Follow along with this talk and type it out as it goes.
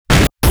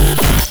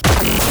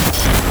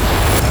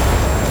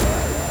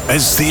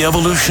As the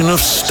evolution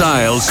of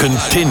style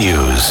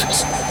continues,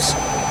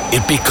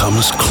 it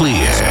becomes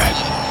clear.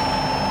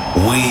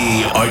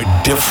 We are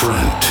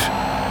different.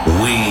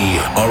 We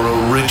are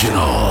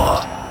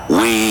original.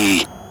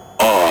 We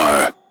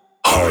are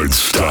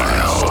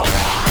hardstyle.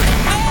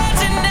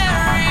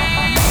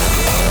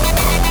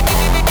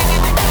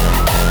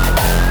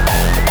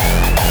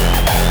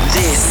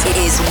 This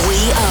is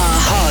We Are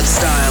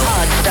Hardstyle.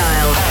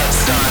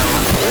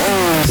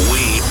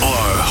 We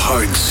are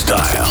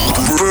hardstyle.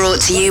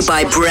 Brought to you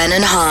by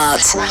Brennan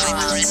Hart.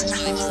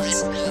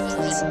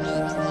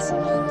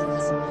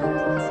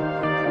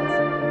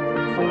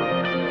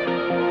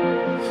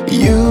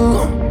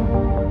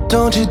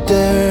 Don't you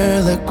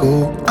dare let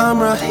go. I'm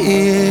right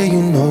here,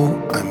 you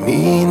know I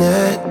mean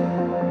it.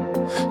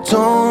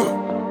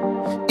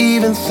 Don't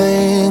even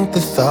think the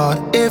thought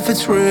if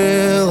it's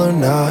real or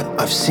not.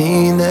 I've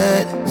seen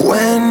it.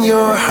 When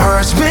your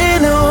heart's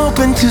been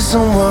open to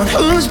someone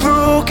who's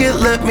broke it,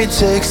 let me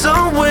take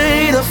some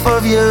weight off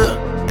of you.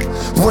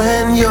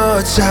 When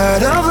you're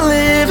tired of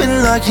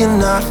living like you're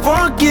not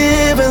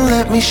forgiven,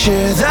 let me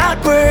share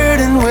that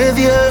burden with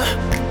you.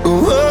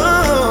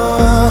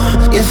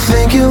 Whoa. You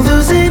think you're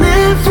losing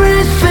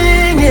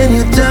everything and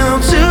you're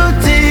down too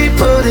deep.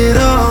 Put it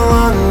all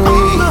on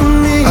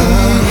me.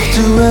 I'll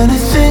do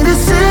anything to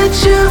set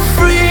you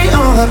free.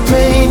 All that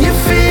pain you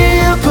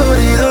feel, put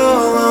it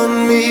all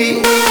on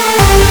me.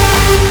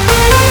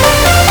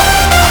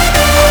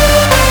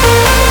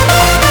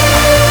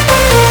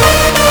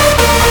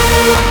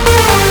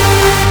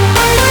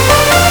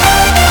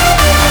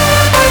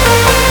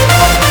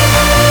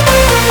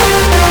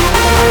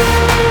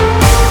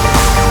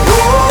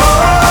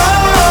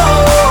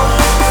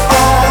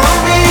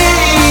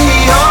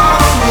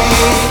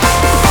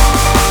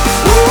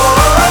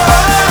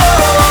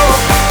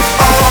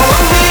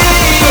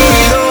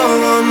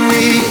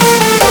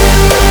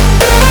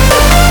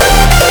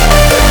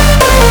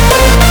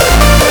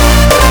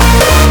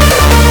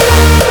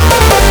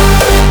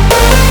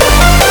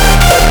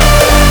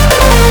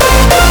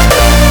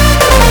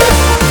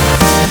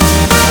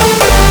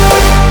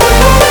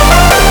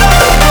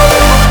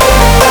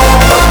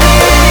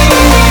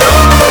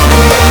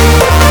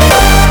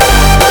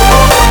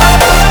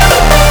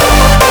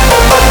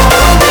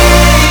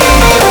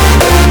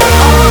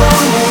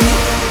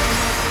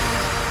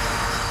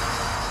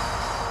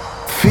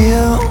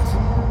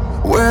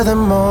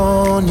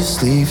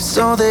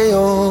 So they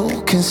all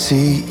can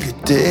see you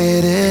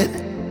did it.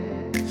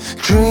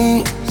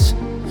 Dreams,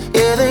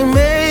 yeah, they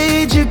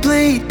made you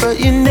bleed, but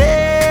you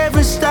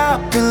never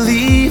stop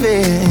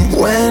believing.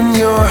 When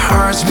your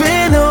heart's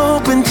been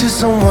open to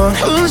someone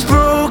who's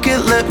broke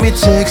it, let me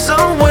take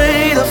some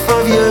weight off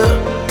of you.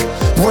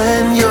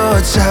 When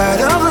you're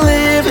tired of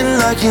living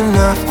like you're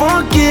not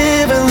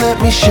forgiven, let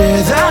me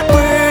share that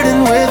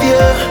burden with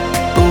you.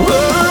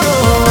 Whoa.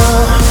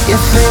 You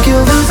think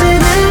you're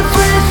losing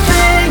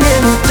everything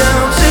and you're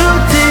down too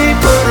deep,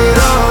 put it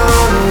all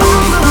on me.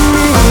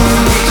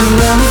 Do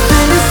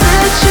anything to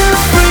set you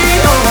free.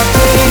 All that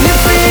pain you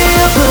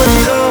feel, put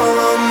it all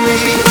on me.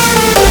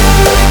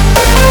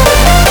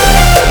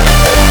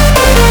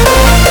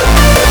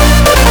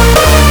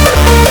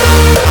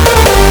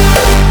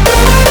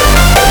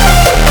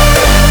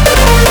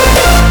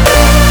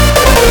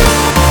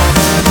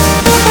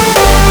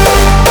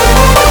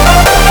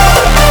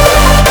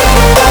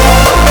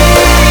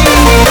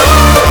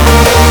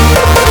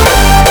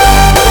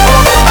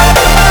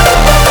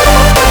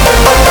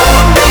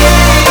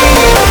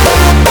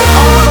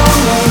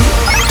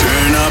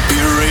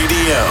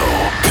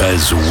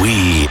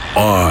 We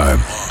are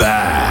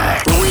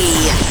back.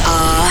 We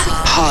are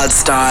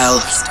Hardstyle.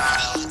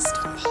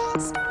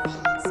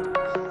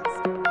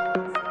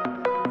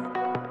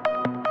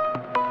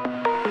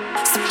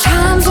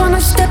 Sometimes when I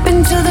step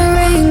into the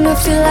ring, I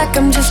feel like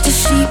I'm just a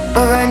sheep,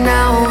 but right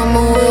now I'm a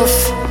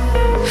wolf.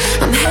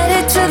 I'm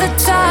headed to the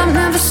top,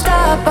 never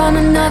stop on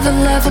another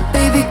level.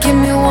 Baby, give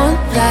me one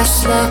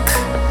last look.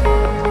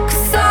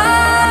 'Cause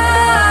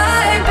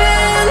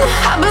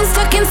I've been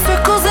stuck in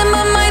circles in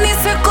my mind, these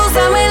circles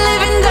I may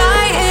live and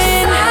die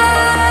in.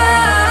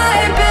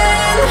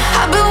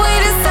 I've been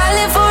waiting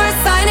silent for a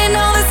sign, and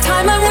all this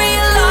time I'm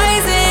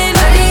realizing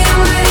ready,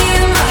 I'm ready,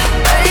 I'm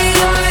ready,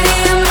 I'm ready,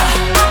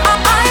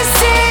 I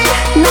see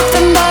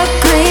nothing but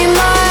green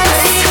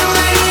lights. Ready, I'm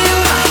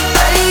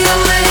ready,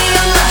 I'm ready,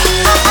 I'm ready,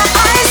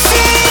 I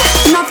see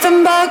nothing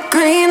but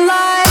green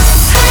lights.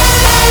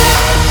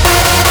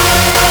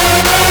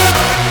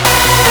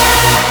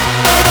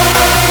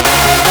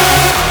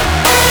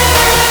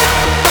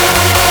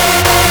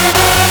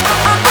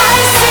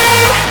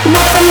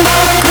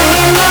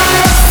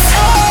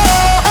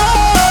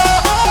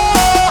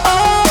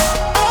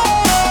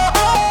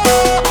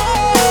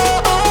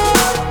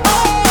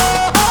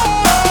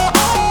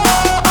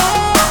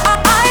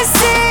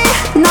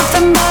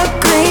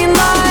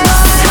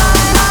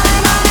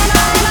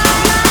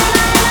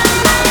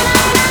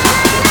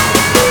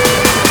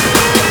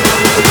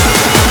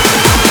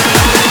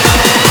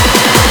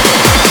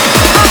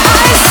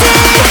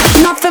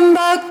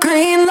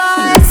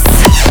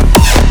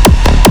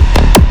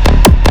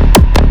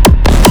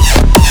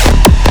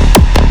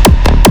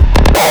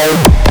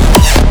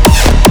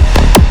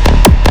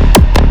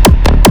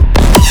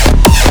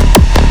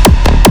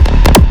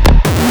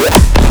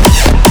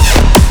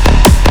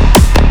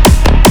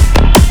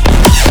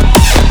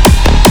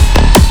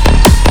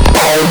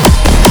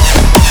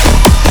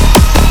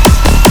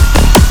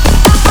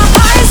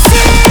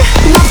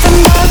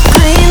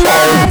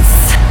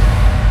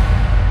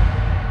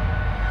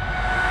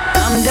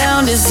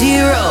 down to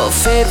zero.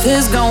 Faith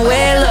has gone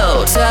way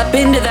low. Tap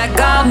into that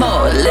God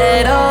mode.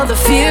 Let all the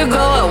fear go.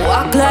 I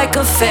walk like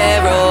a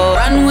pharaoh.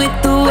 Run with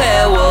the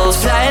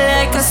werewolves. Fly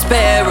like a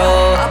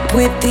sparrow. Up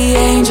with the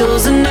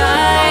angels and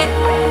I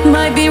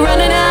might be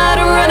running out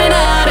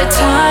of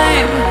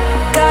time.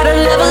 Gotta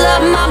level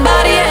up my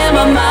body and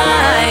my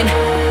mind.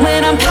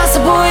 When I'm past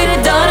the point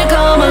of dawn, I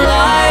come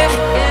alive.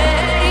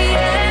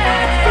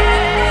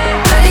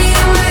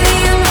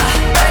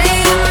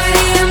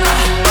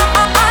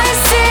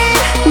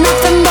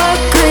 Nothing but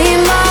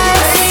green lights.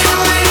 I see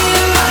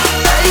nothing but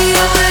green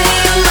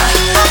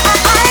lights.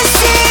 I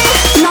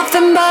see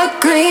nothing but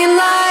green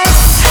lights. Nothing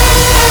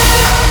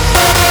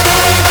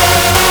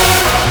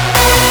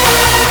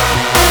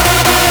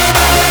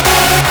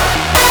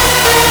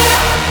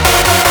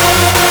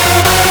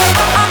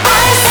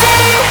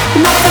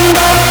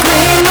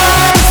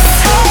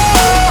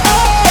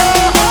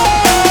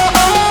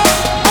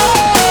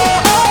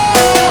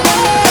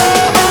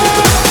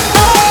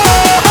green lights.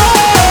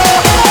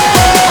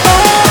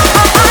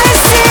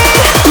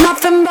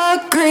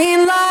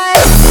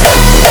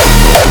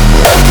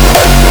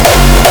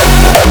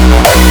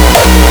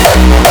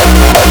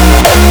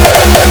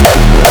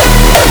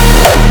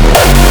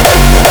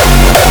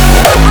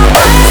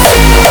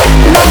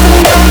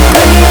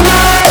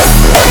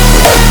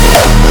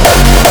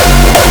 Nothing but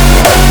green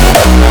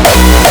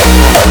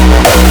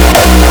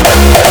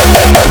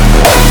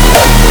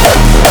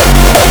lights.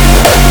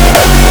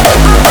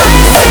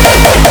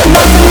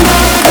 Nothing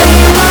but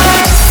green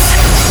lights.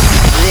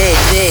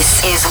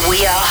 This is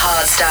We Are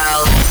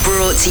Hardstyle,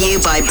 brought to you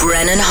by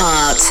Brennan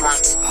Hart.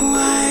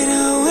 Wide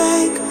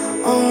awake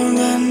on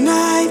the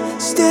night,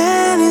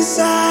 standing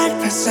side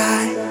by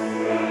side.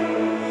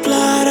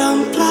 Blood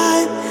on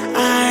blood,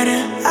 eye to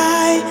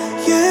eye,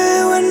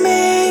 you and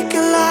me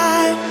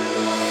collide.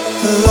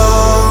 The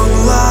long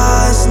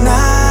lost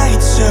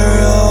nights are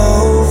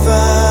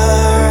over.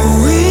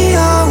 We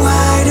are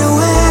wide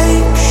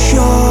awake,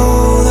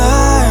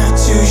 shoulder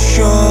to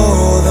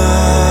shoulder.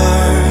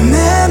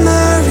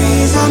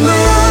 Memories are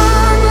made.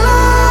 Long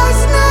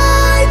lost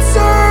nights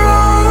are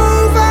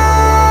over.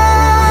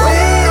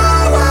 We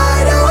are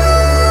wide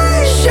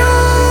awake,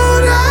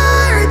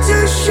 shoulder to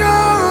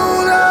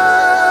shoulder.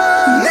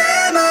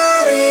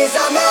 Memories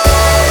are made.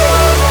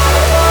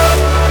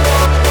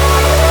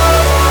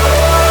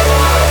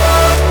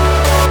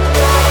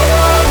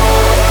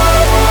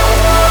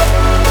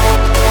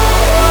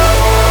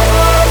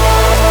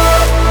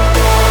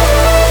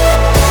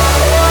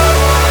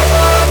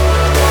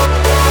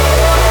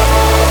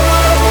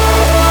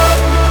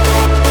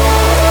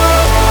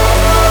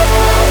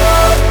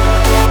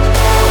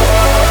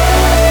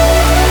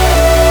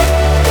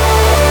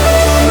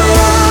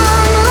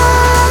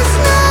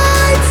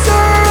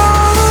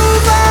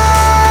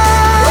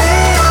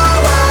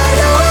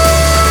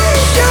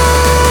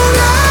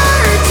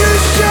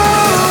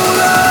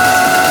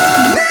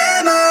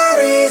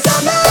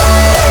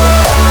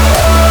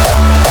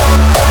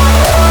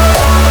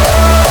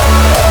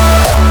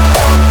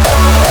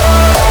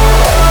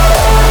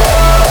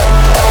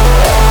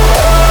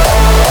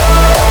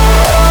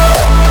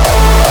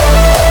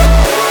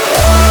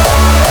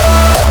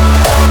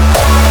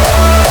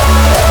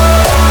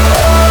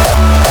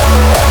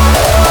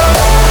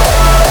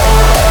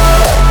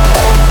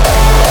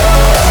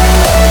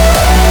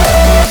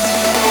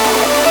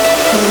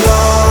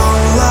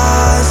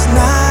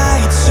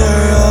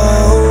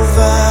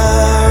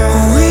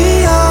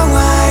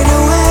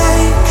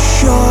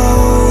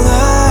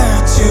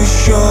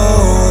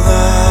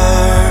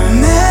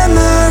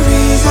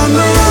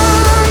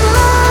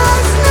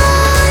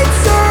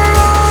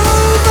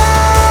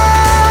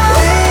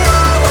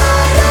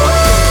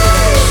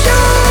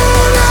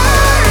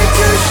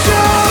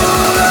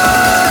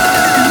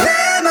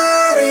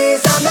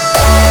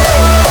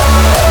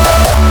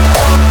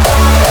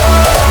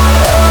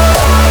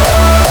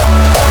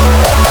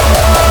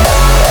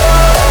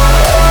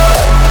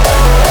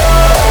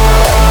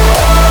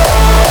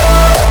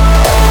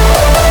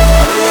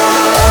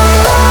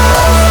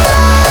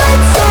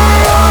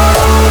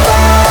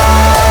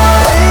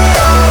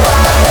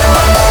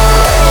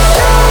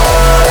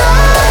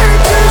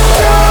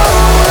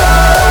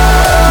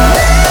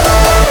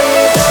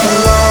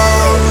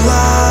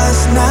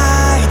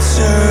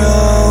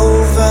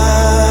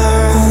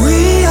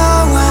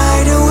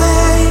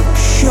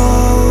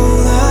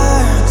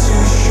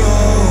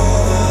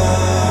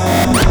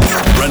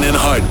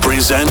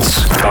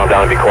 presents Calm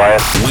down and be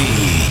quiet.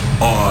 We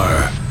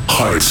Are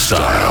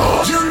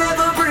Hardstyle. You'll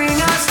never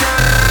bring us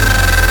down.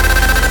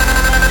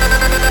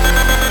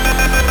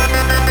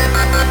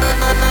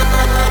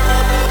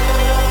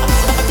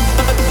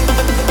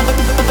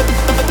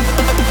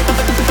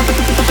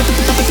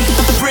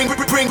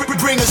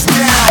 Bring us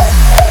down.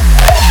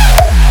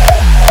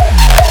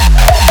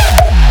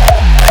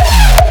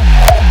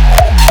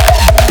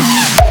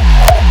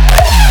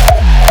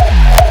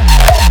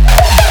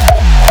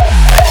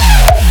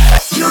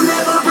 You'll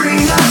never bring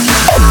us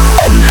down.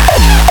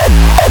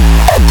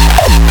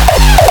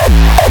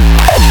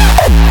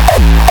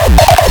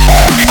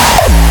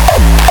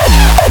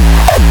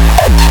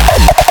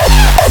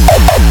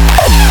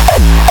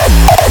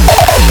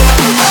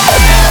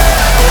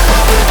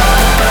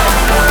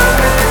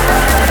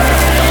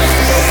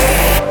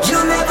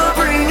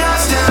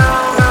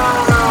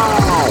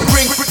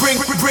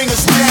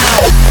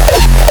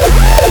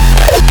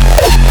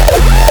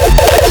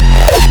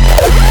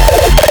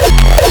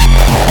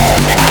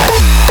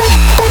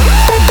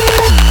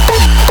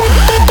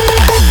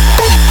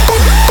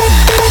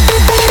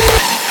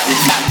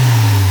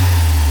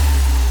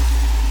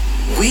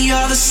 We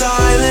are the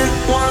silent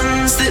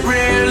ones that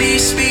rarely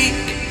speak,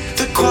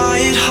 the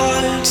quiet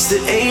hearts that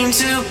aim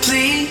to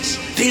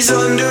please. These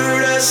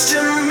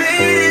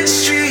underestimated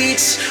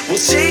streets will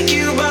take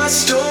you by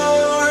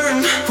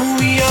storm.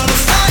 We are the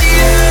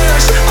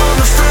fires on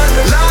the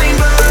front line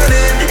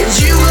burning, and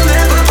you will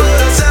never put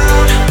us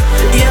out.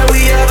 Yeah,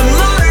 we are the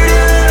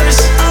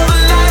martyrs of a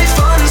life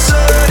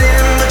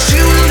uncertain, but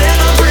you will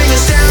never bring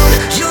us down.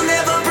 You'll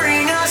never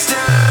bring us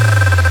down.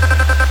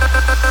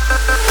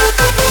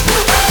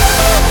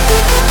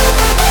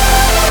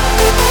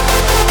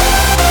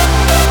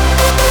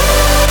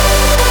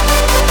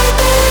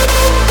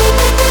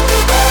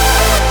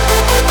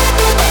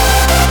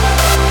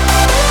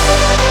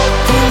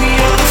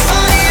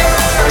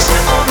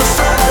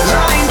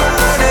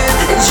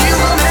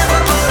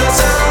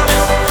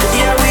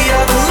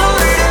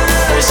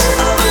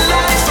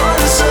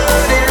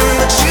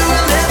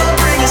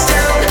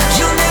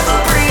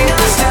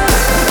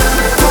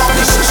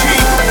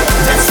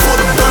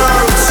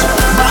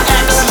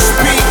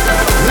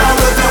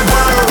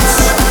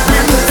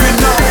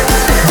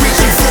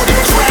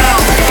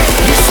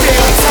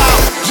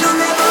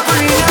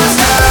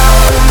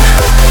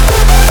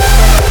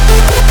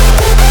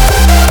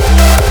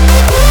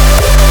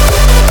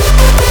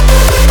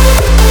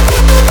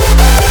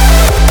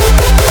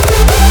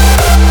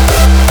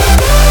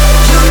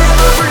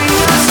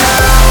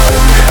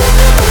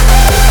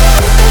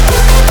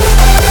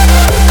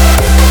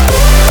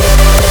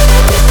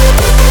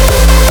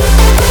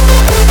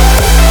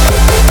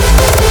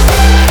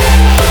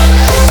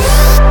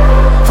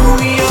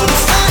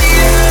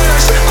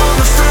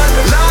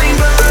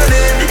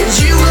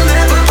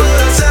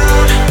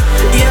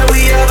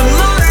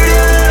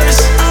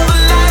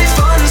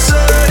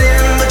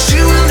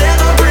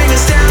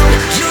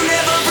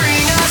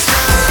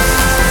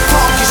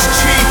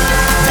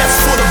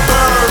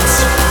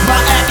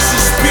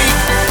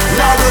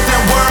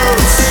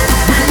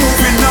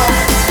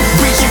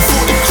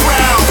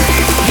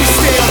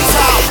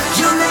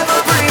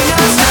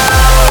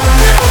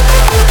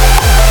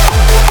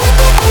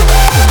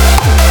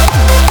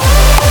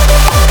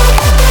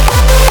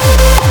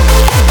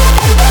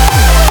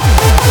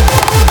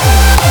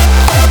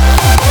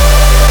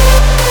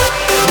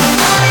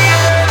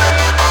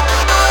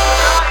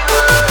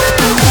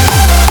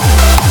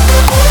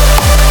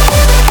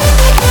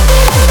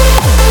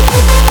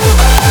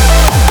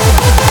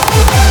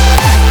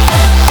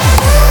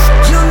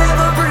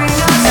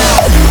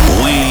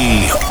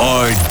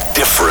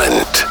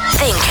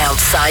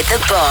 Outside the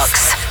box.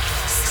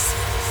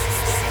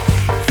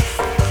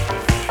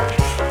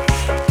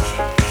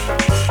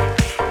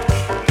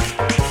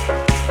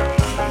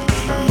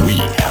 We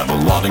have a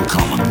lot in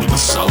common with the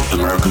South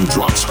American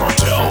drugs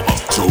cartel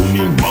of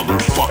Tony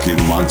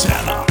motherfucking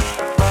Montana.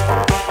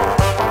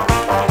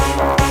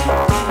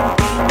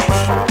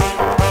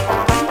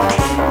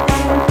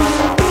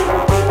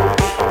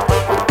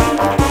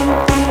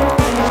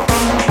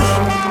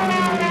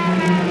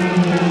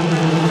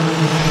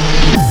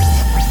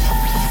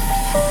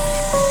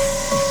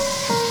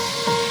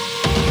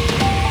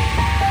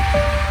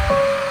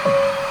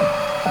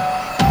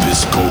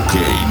 This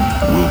cocaine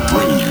will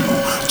bring you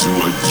to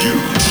a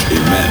huge,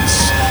 immense,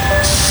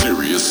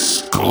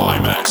 serious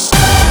climax.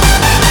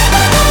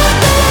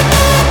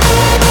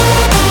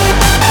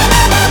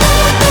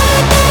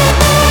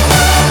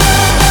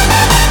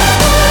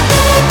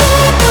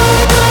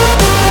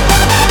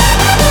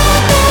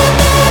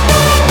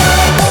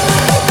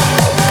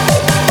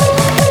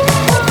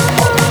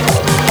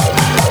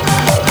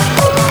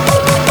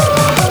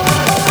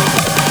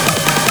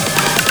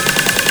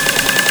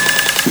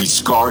 We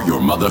scar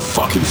your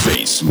motherfucking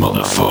face,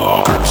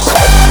 motherfuckers.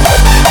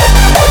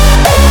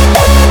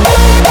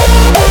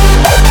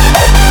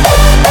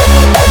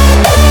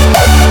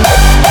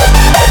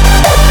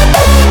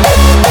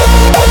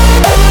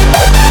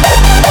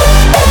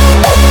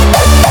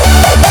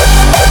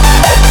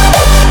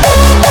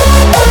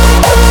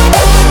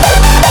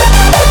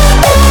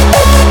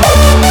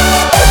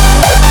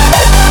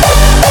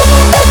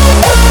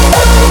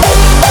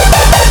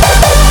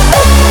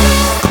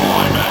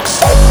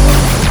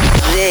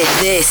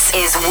 This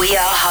is We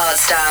Are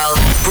Hardstyle,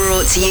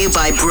 brought to you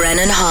by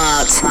Brennan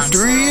Hart.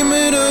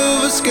 Dreaming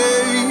of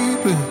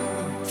escaping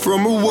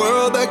from a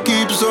world that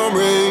keeps on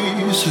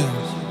racing.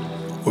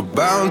 We're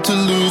bound to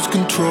lose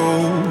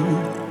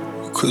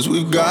control, 'cause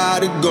we've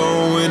got it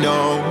going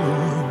on.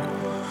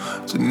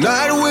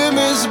 Tonight we're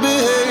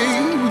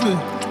misbehaving,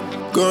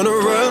 gonna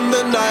run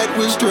the night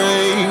with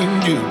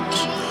strangers.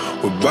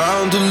 We're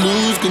bound to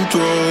lose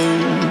control,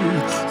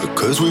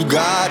 'cause we've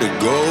got it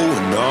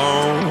going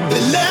on.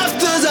 They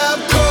left us out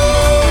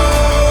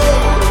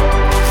cold,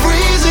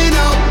 freezing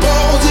our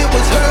bones, it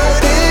was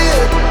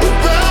hurting. We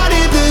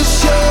running the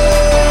show,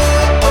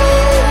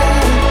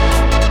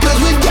 'cause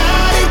we've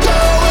got it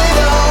going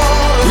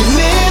on. We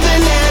live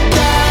and let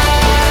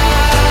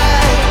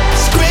die,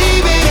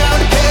 screaming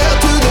out hell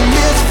to the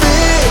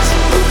misfits.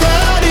 We're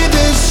running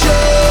the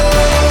show,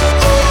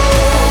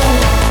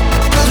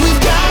 'cause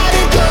we've got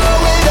it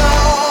going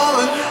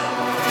on.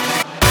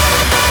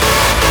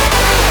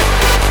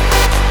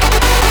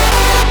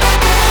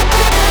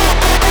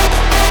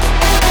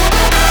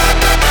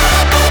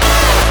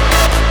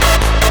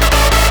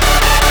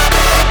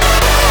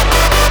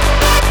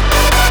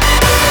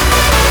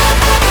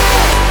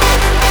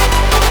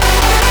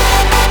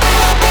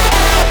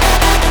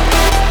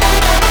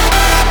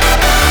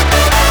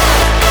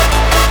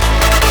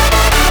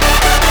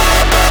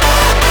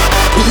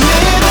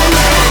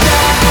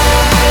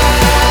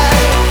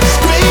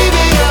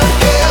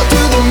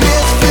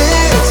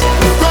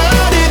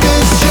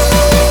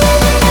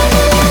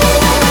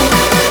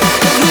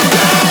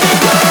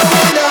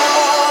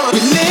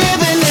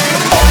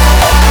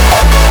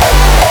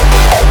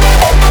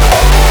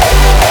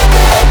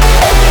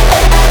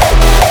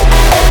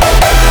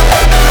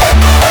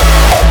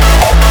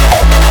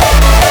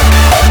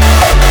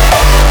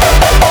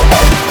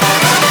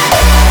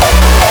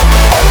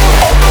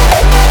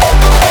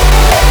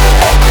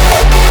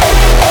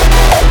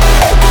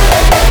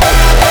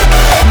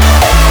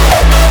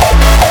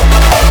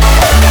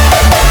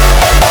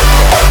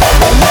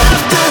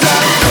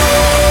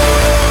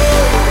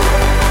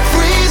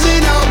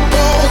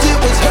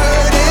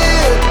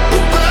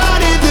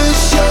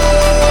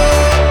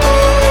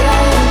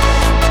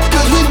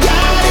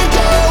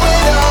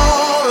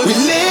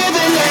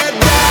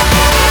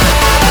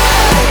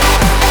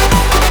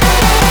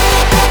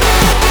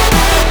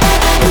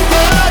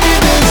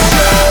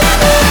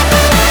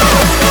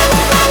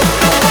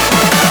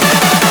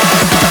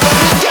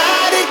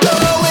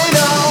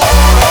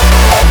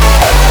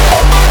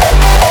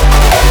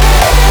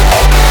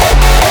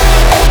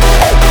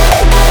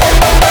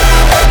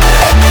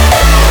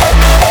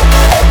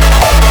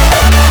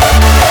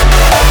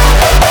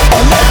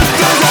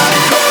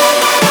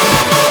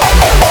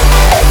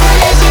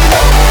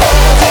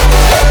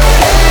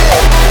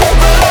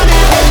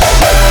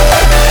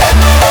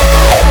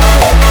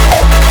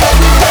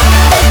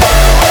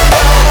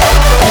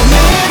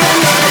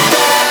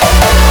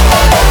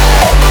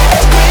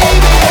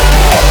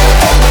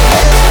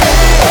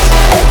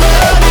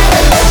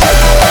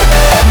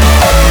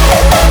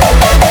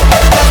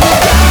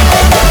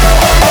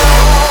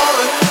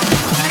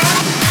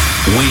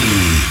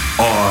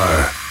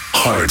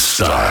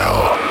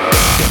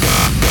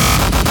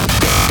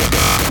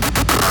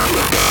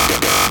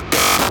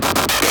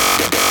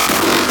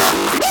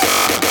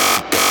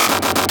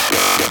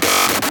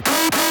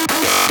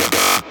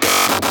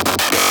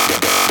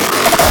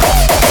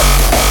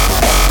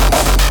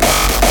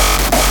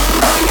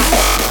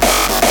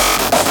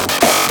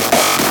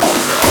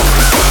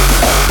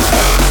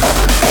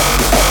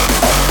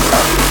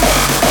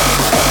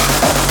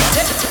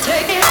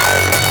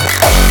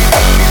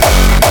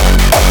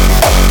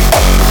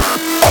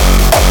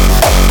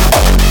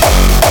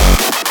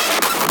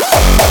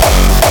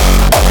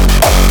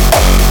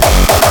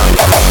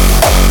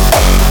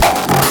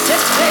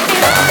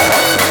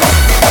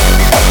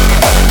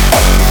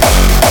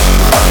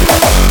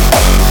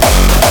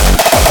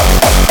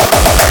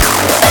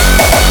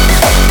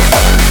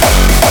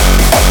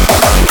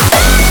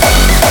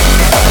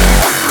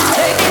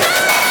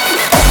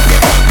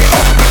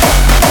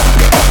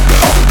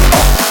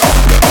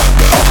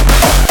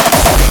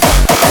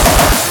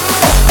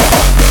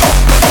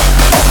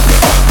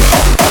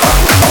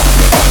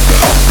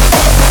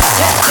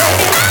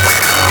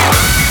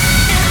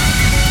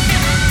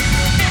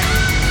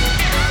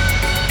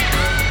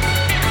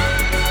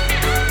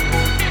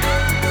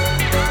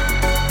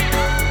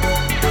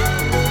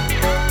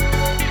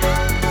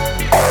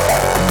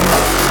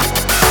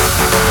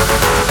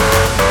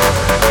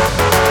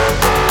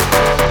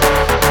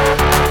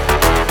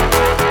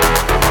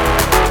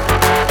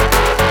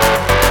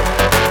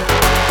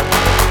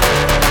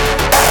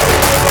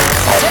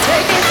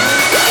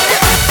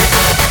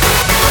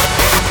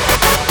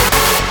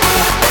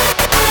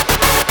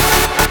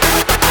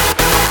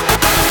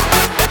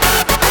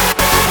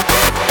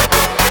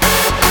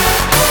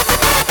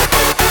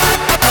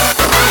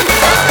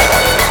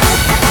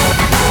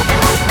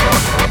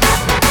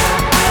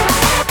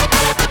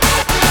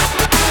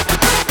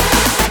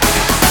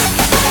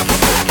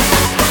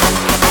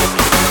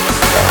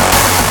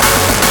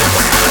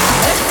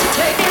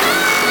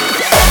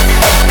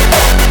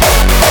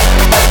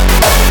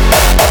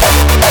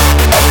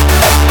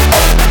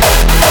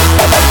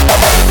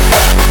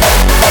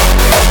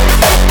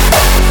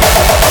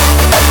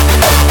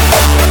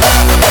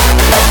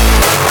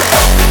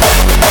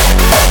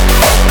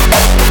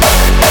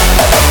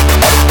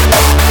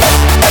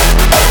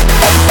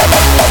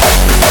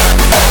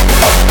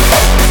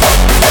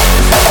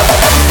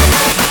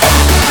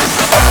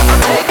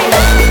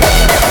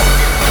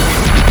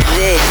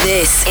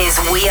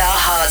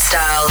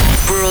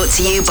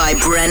 to you by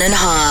Brennan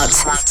Hart.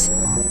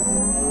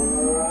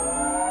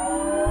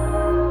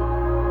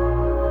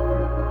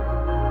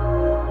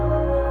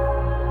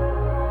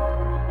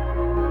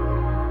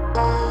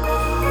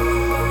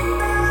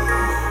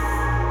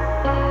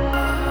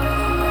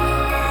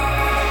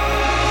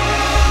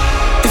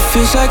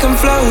 Feels like I'm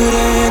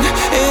floating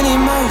in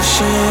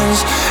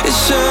emotions. It's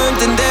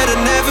something that I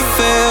never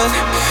felt.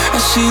 I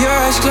see your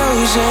eyes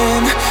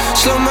closing,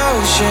 slow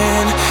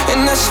motion,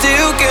 and I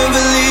still can't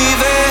believe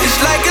it.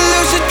 It's like a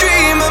lucid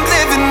dream I'm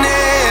living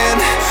in,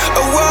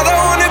 a world I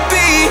wanna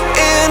be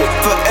in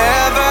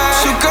forever.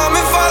 So come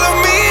and follow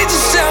me,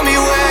 just tell me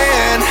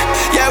when.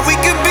 Yeah, we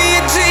could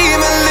be a team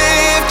and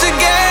live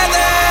together.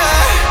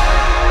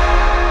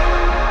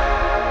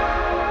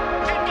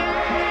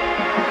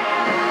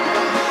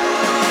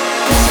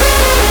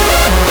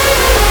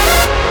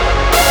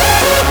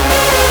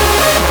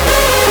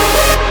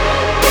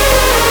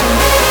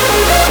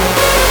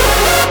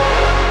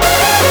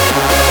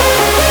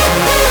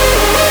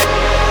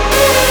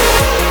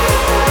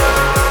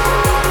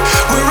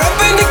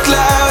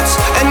 Clouds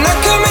and not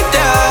coming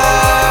down.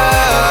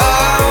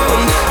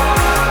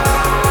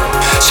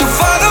 So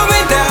follow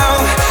me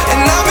down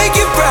and I'll make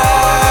you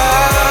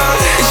proud.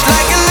 It's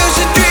like a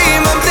lucid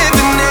dream I'm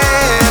living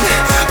in,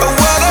 a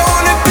world I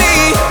wanna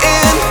be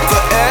in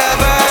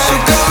forever. So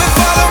come and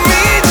follow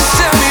me, just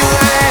tell me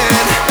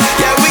when.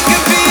 Yeah, we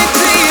could be a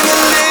team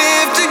and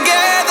live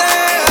together.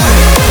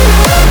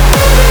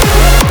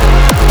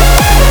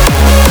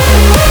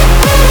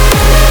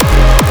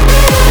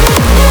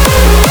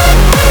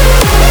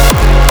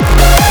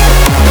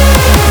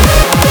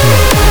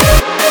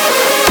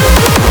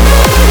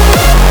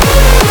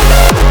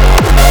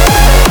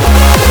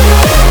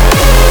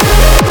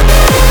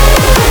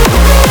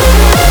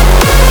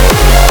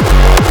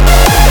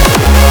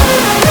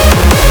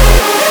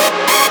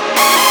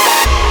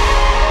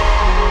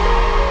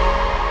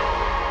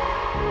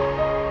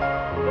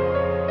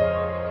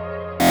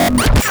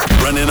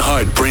 Brennan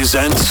Hart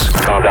presents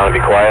Calm down and be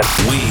quiet.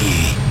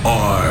 We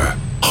Are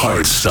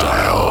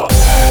Hardstyle.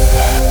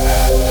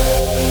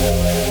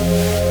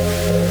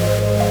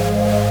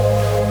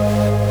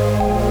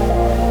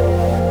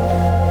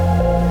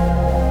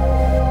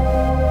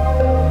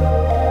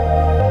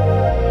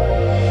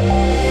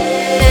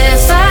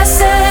 If I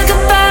said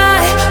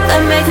goodbye,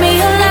 then make me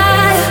a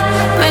liar,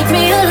 make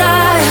me a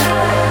liar.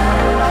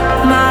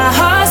 My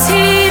heart's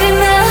heating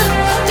up,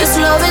 this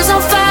love is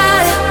on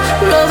fire,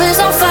 love is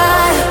on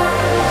fire.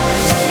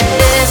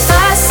 If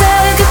I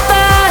said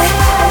goodbye,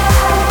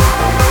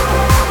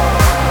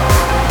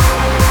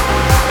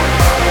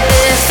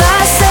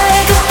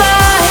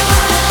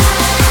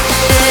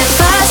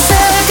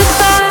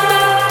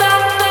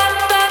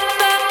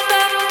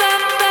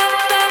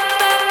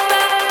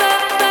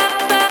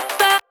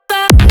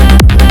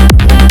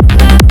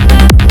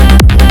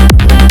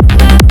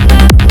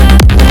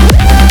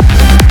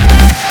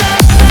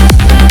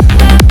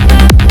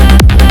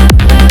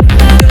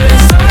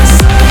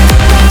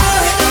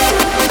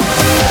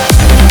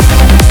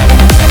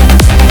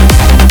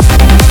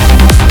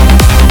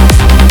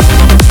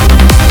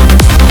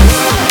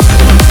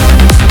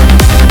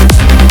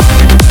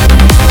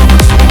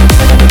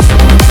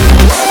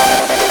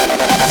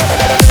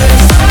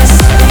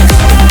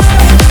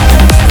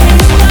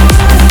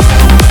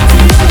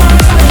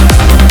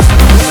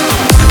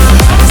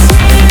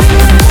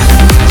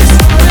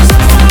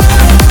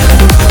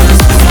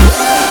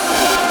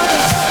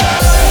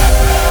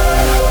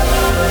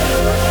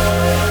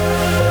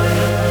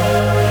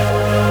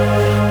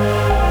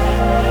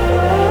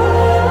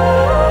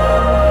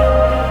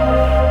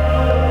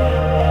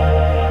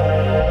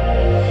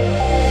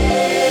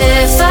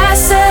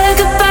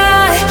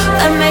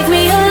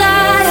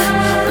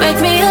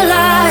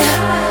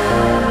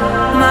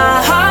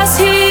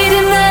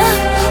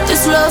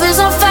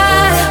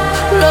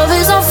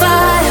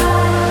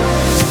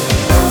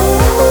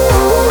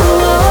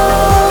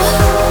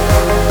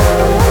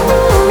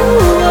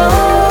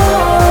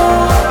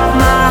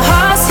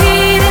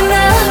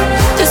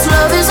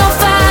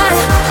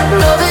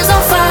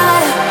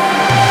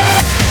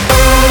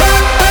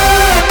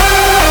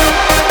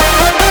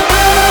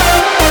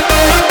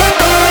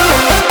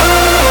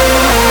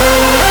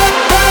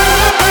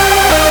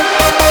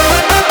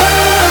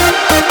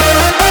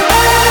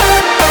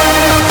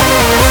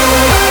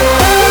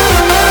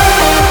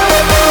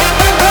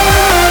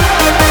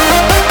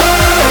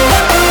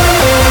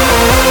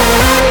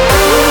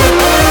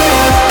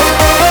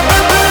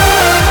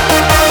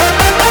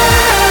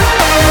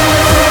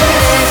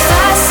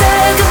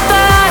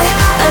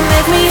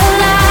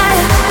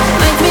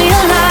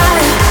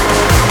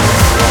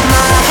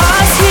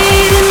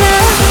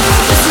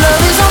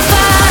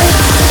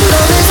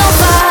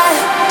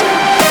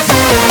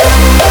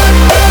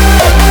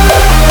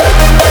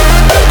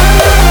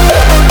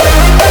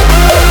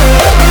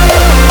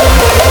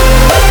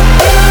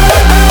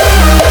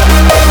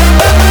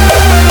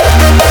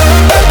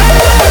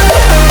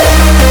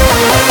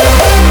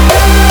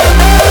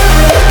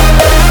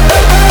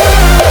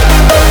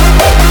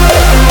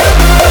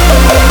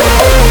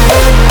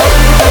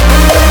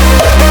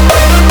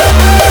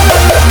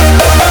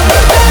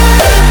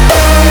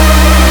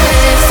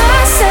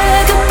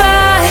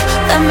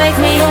 make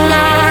me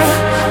alive,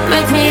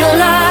 make me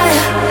alive.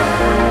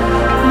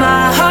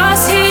 My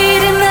heart's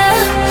heating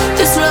up,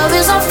 this love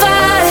is on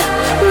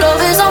fire,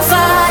 love is on fire.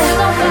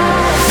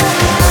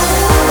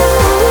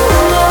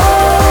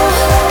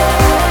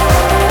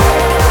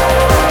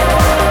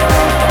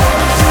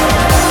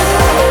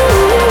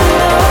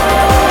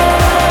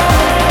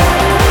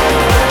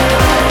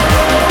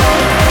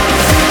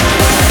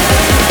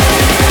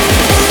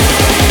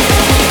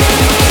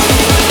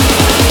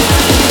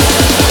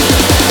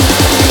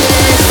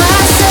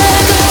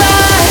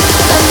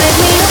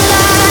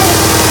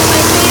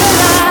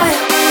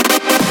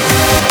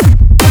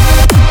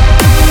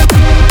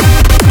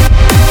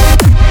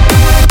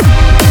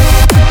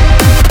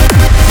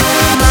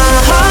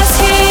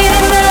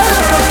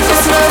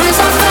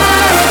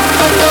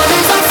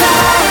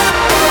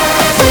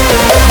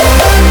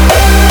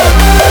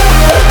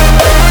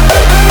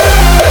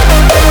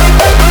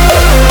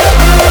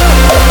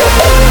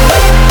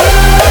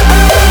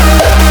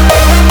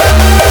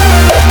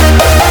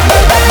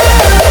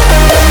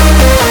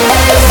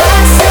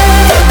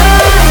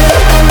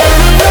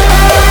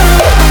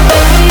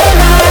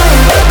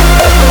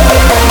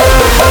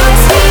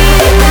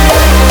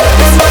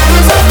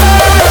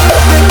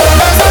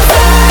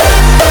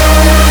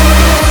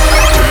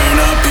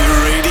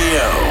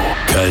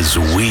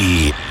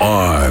 We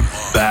are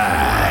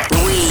back.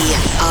 We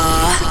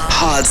are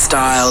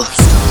Hardstyle.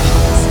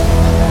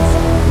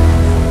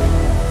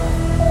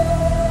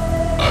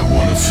 I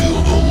want to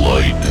feel the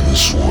light in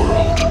this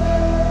world,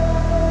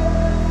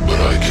 but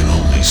I can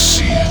only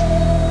see it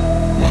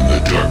when the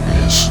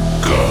darkness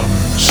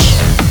comes.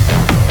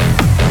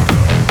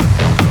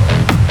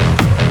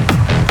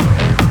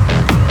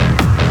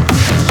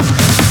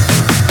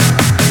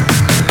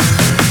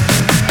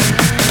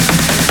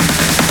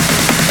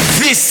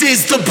 This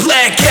is the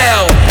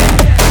blackout.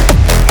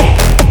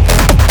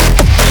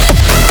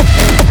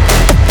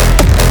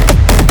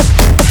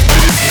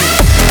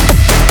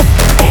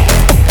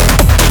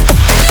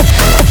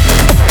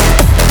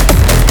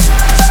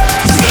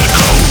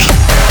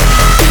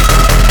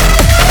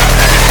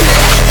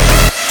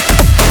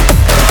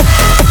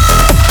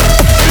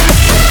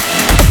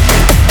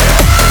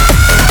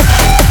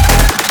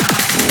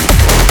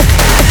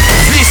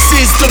 This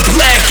is the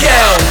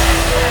blackout.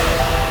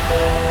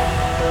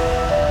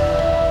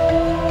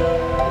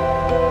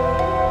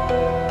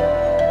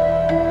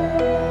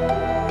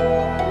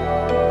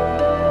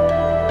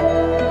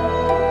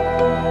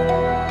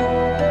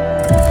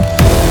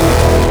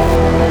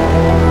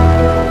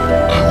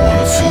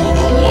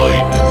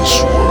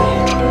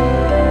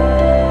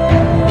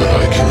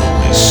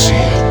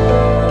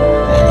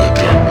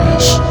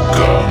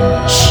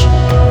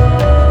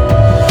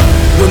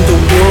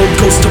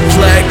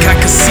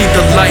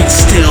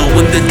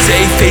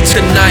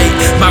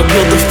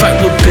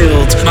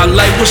 My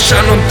light will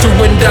shine on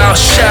through and I'll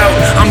shout.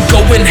 I'm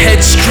going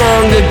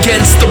headstrong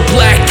against the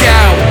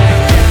blackout.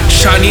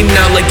 Shining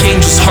now like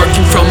angels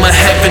harking from a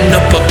heaven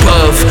up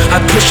above. I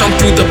push on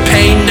through the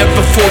pain,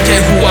 never forget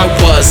who I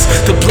was.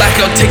 The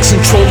blackout takes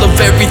control of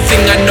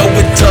everything, I know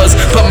it does.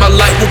 But my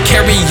light will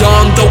carry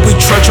on though we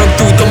trudge on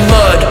through the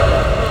mud.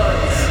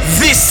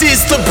 This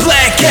is the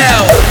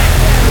blackout.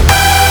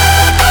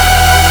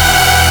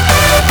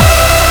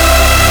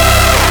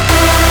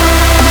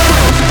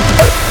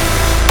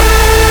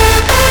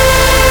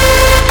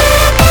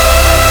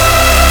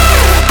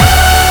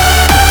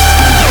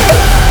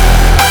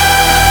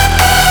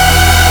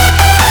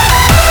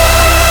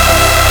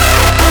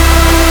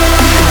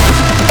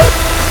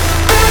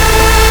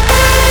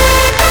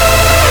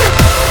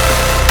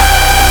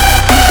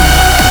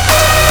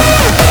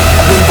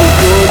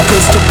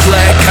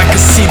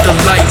 The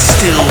light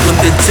still, when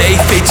the day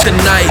fades to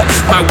night,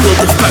 my will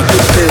to fight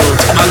will build.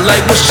 My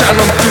light will shine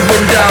on through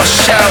and I'll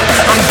shout.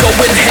 I'm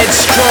going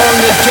headstrong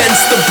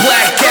against the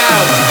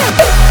blackout.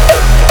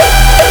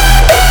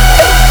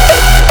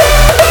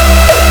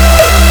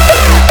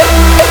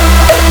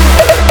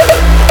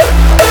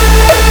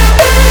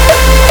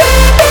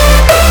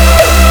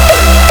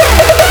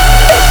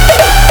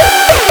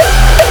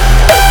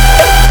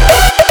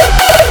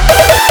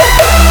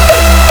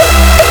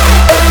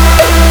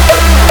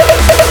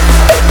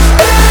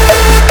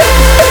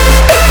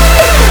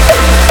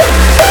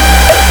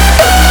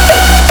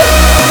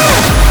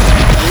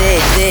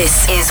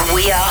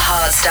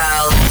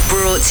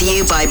 Brought to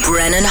you by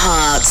Brennan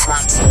Hart.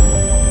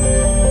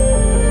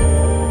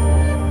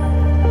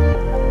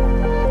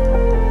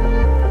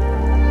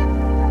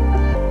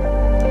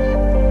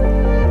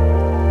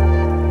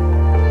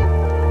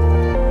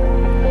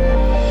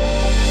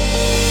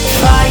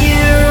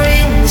 Fire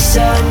in the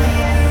sun,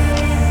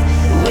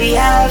 we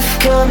have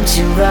come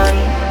to run.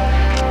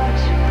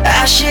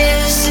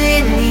 Ashes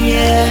in the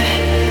air,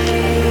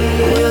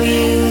 will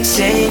you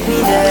take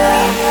me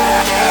there?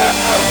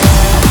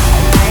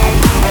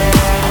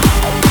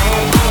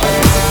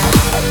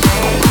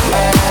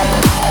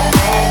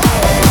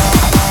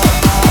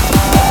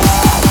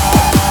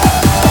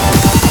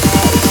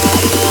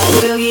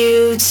 Will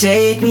you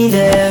take me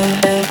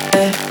there?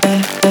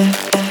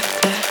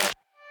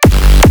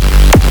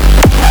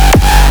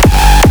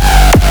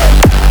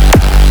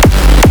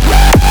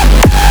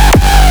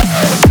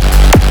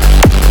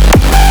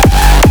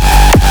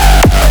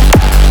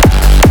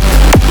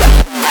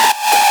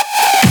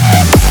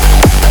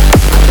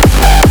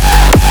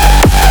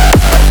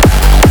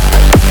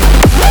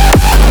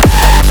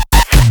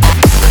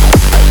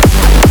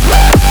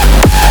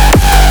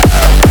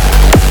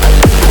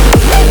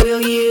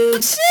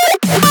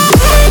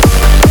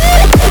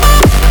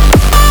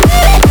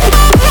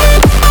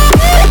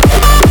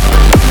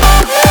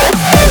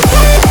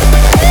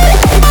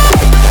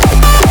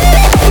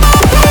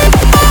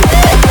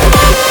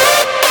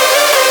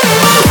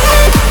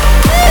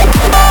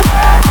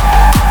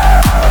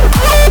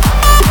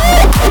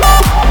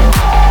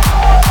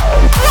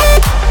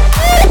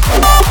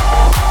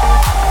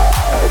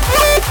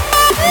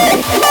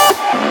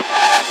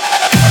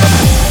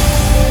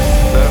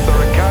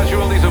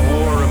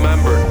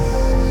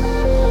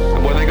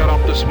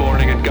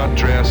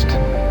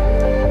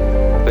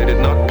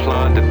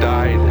 born to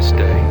die this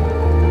day.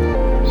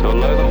 So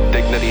allow them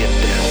dignity and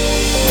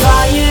death.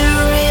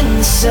 Fire in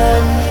the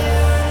sun,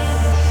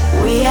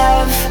 we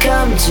have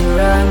come to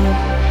run.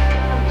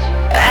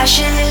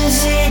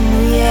 Ashes in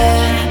the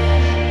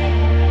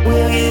air,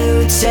 will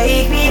you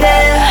take me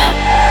there?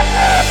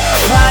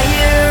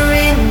 Fire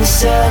in the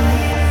sun,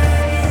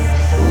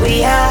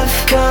 we have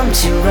come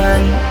to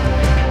run.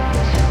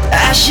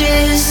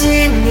 Ashes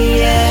in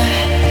the air,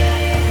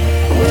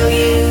 will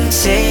you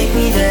take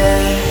me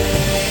there?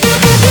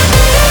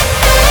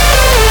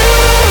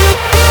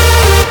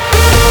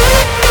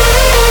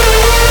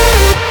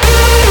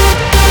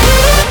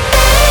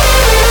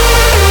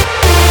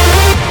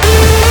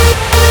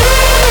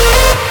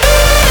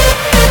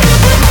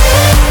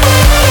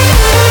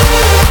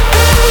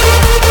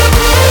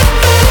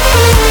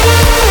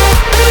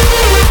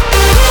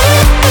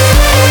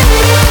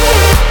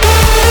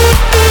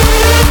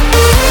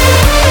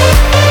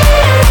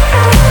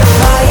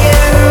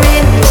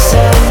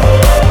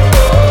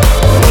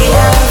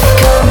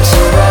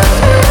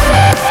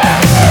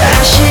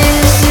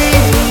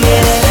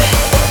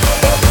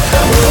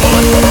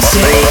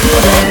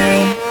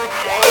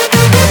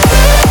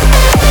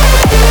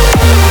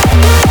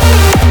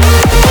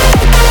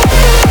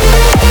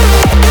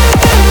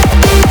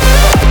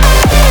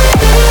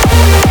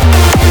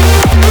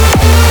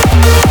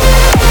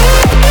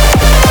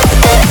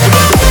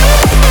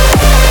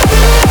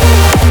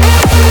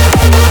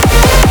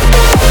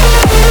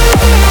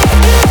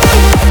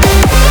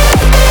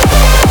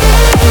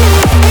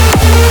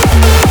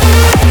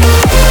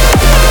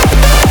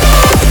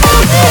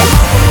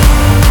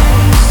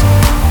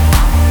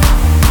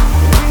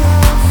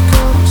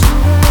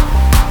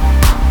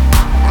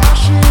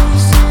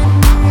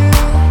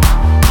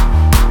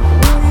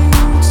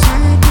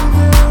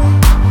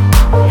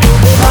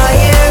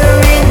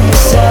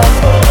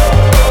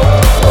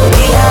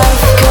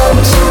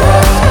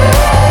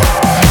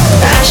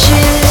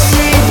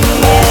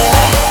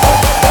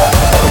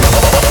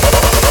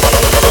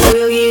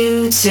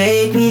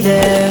 Take me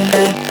there.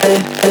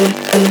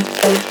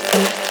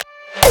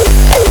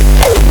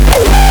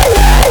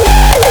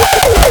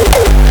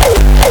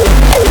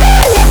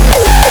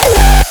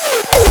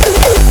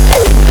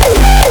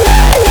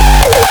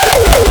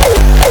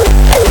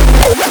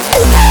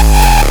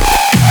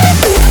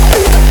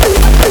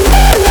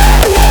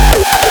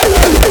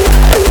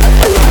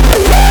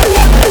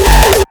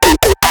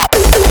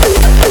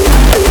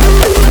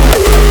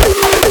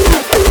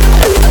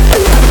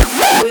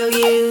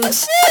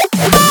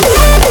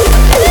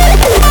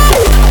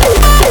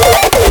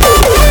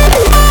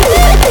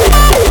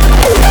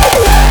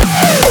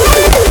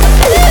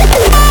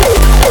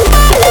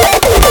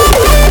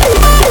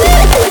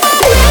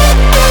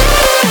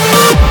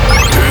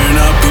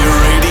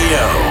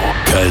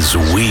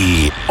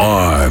 We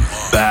are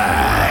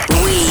back.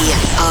 We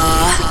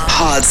are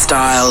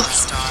Hardstyle.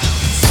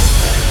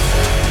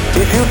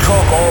 If you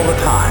talk all the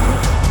time,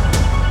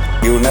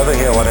 you'll never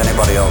hear what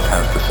anybody else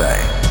has to say.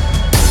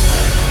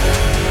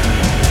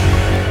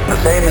 The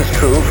same is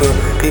true for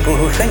people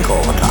who think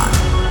all the time.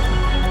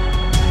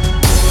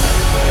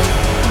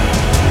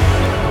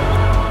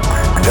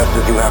 And just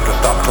as you have to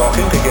stop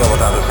talking to hear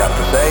what others have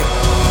to say,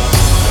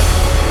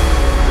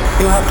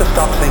 you have to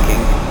stop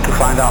thinking to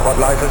find out what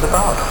life is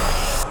about.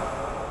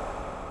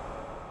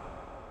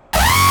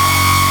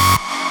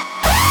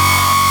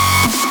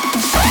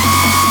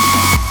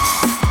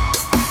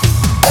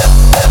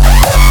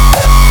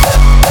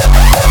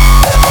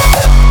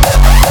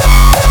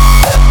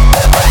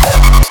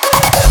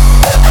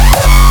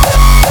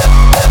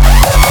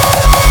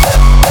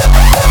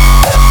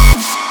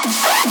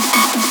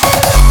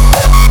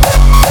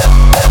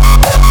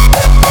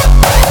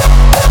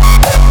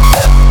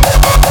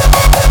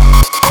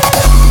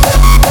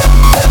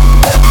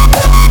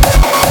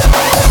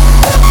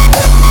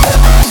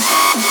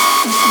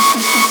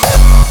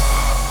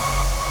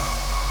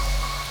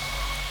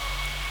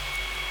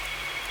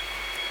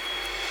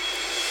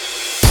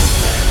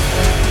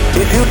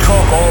 If you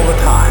talk all the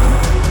time,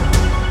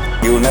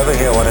 you'll never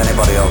hear what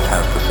anybody else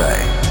has to say.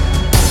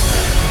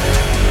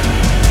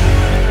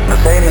 The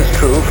same is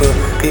true for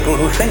people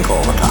who think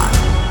all the time.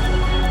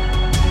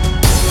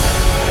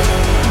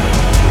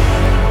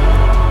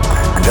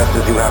 And just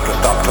as you have to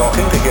stop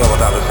talking to hear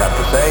what others have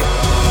to say,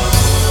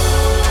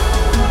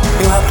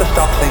 you have to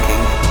stop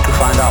thinking to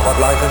find out what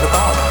life is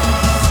about.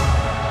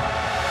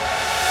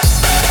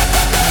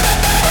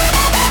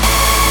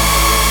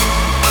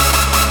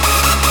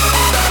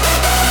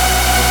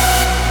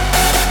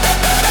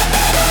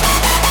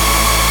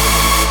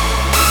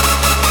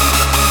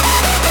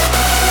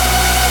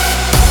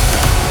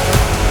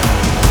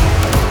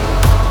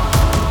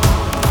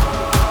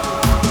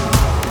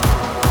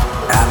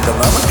 The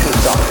moment you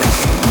stop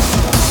thinking,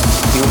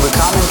 you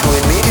become into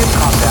immediate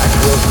contact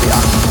with the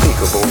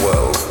unspeakable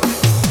world.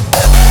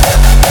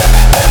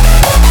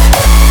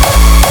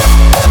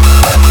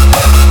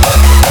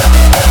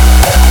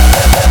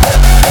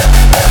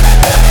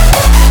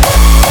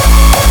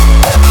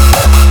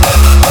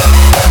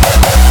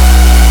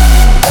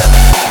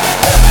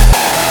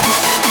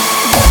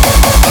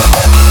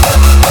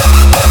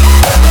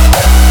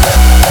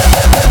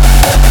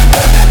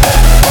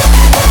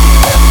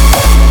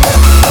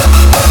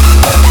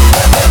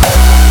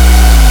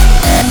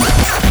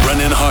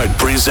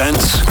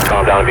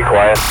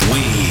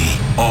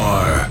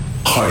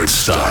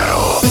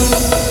 Hardstyle.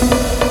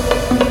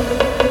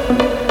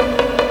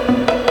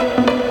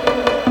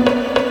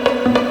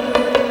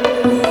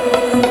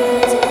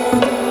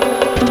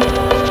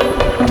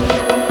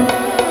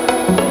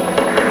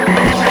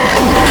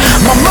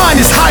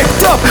 Is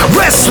hyped up,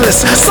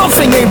 restless,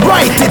 something ain't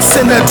right. It's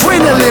an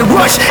adrenaline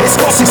rush, it's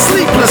causing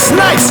sleepless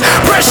nights.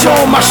 Pressure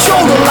on my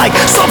shoulder like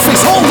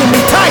something's holding me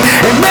tight.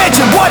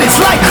 Imagine what it's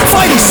like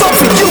fighting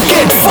something you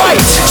can't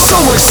fight. So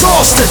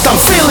exhausted,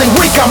 I'm feeling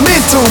weak, I'm in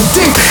too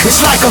deep.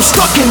 It's like I'm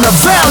stuck in a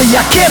valley,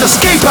 I can't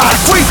escape, I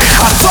creep.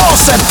 I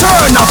toss and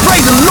turn, I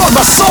pray the Lord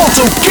my soul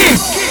to keep.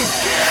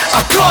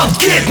 I can't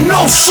get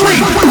no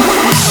sleep.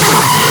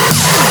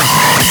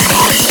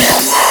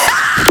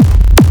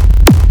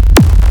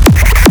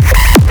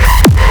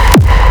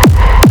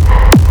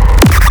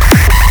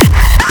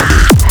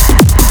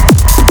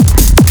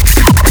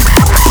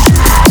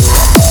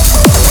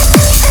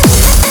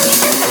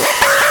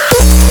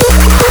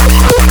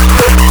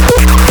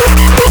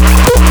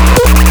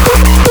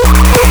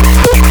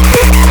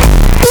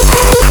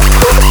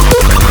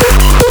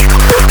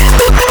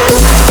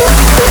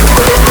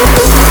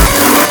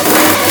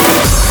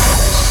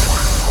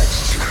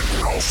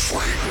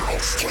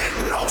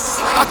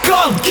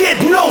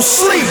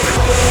 Sleep.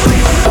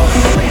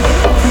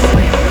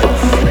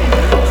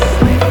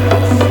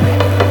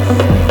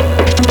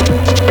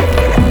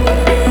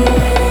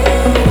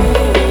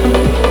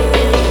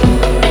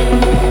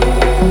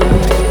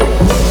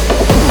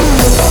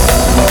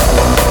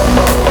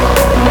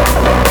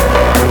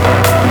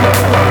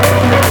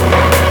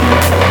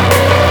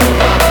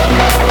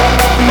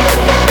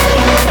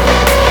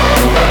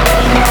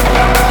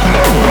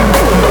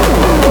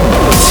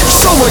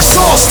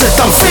 Exhausted,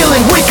 I'm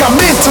feeling weak, I'm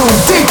in too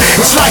deep.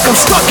 It's like I'm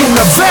stuck in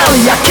a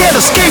valley, I can't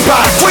escape,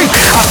 I creep.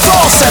 I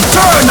toss and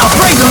turn, I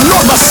pray the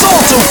Lord my soul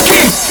to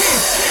keep.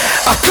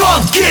 I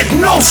can't get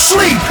no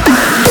sleep.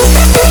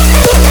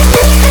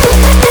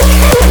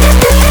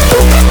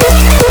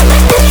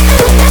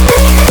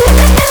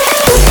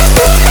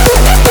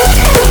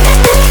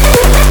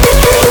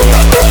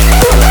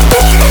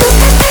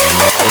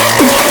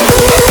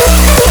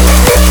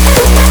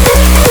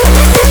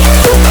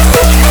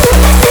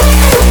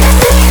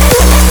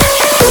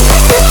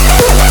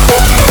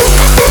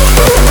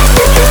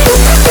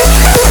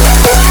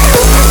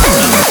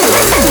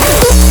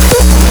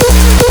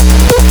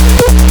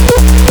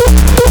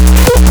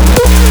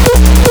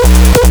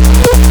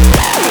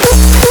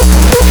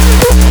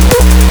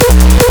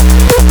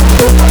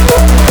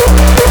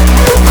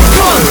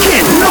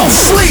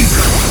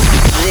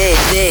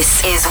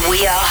 This is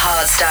We Are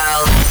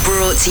Hardstyle,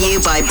 brought to you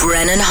by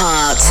Brennan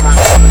Hart.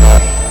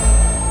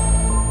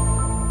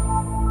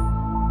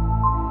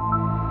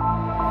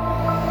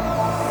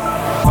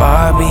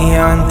 Far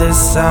beyond the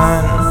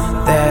sun,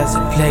 there's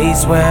a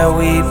place where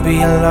we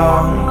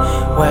belong,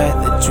 where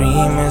the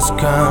dreamers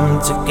come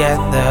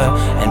together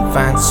and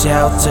find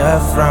shelter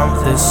from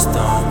the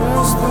storm.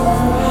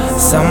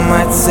 Some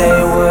might say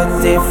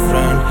we're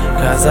different,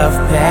 cause of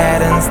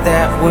patterns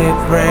that we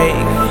break,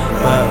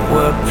 but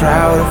we're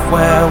proud of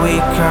where we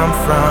come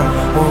from.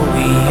 Who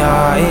we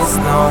are is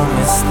no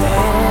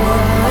mistake.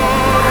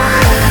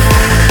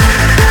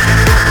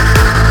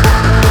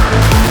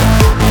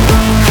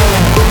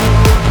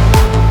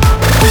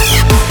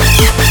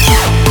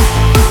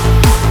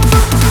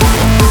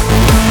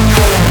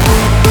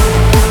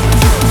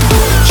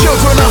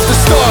 Children of the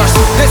stars,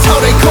 that's how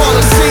they call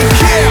us, see?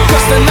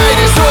 Cause the night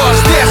is ours,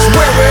 that's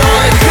where we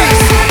are in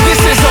peace. This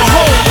is a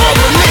home, our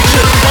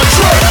religion, our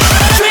church.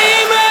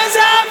 Dreamers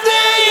of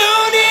the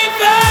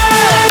universe.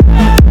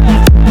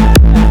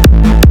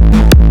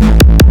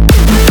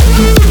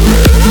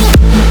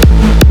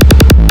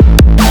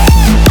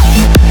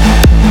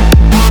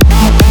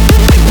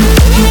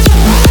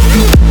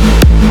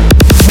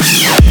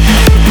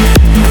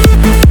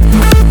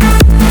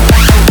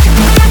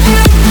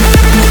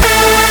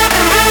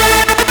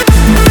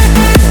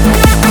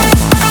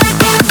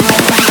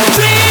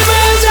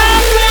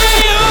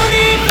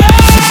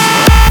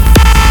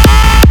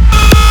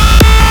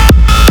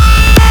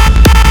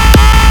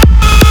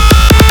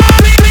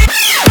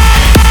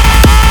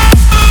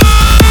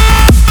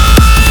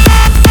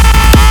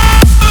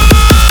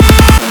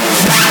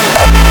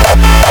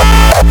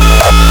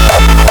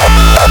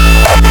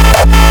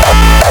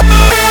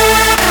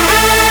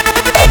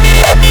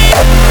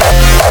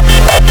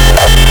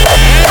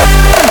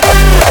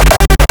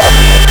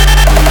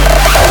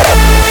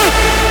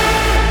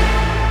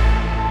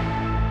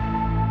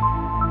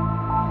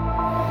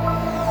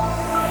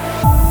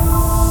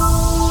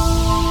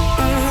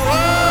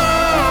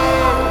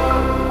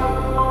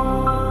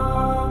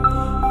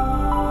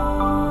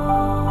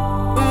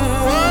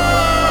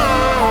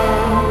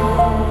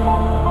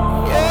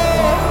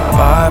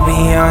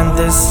 Beyond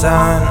the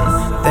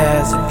sun,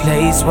 there's a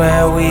place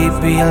where we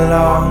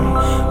belong,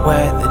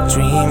 where the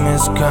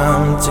dreamers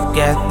come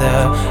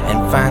together and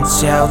find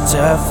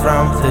shelter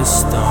from the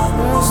storm.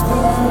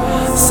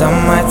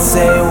 Some might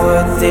say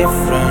we're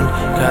different,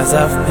 cause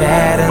of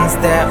patterns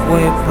that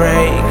we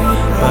break,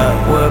 but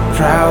we're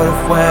proud of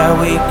where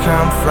we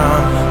come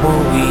from. Who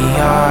we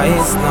are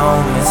is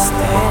no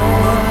mistake.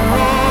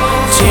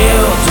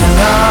 Children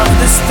of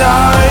the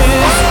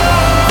stars,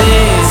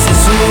 this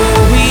is who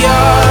we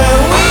are.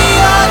 We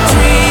are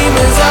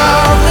dreamers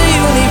of the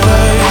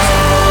universe,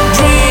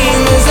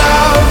 dreamers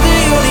of the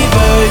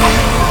universe.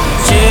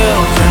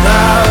 Children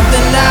of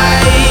the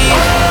night,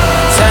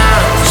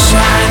 time to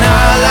shine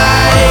our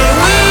light.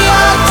 We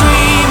are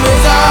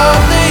dreamers of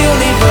the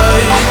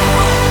universe,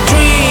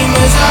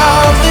 dreamers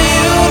of the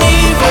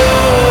universe,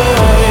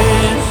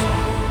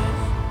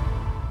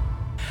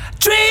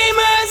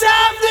 dreamers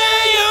of the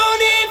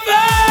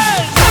universe.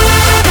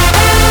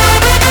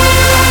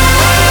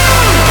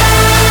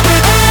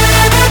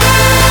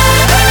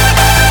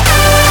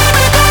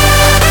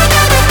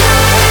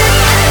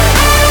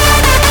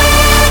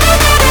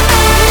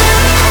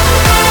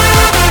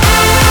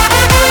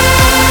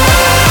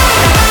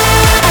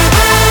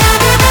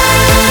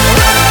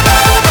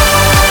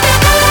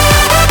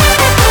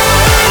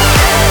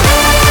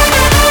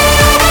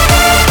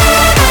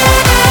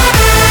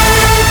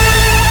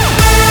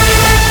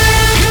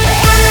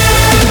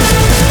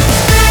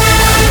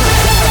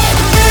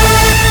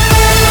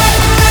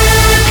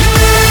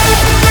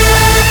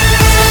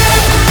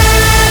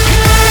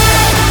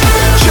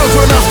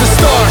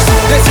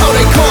 That's how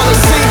they call us,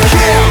 see?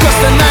 Cause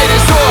the night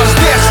is ours,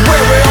 that's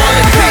where we're all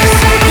in peace.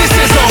 This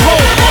is a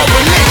home, our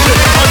religion,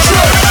 our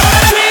church.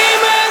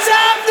 Dreamers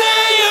of the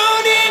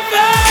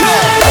universe.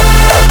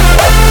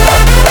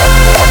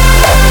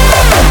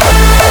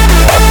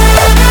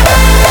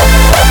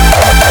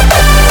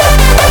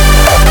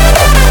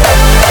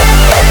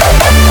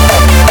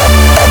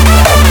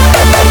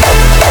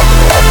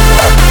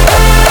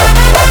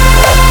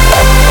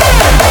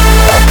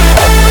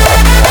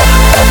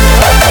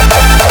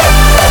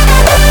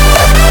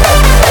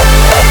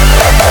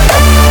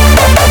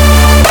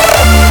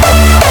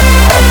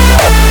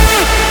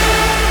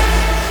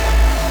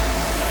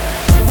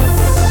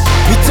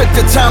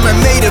 The time and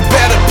made a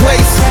better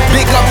place.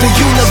 Big up the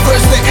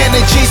universe, the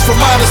energies from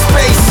outer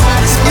space.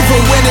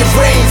 Even when it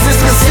rains, it's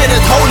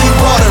considered holy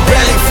water.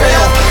 Barely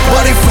fail,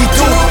 but if we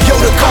do, yo,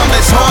 the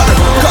combat's harder.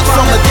 Cut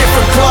from a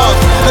different cloth,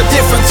 a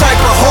different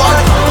type of heart.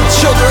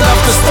 Children of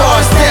the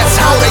stars, that's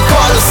how they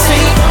call us,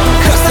 see?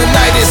 Cause the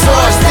night is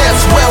ours,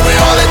 that's where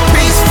we're all at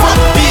peace. Fuck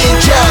being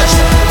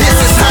judged, this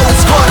is how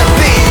it's gonna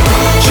be.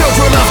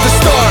 Children of the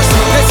stars,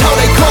 that's how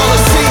they call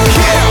us, see?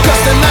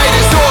 Cause the night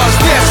is ours,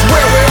 that's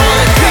where we're all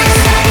at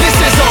peace. This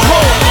is a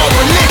home, our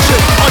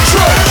religion, our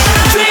church.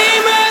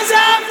 Dreamers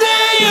of the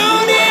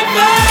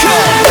universe.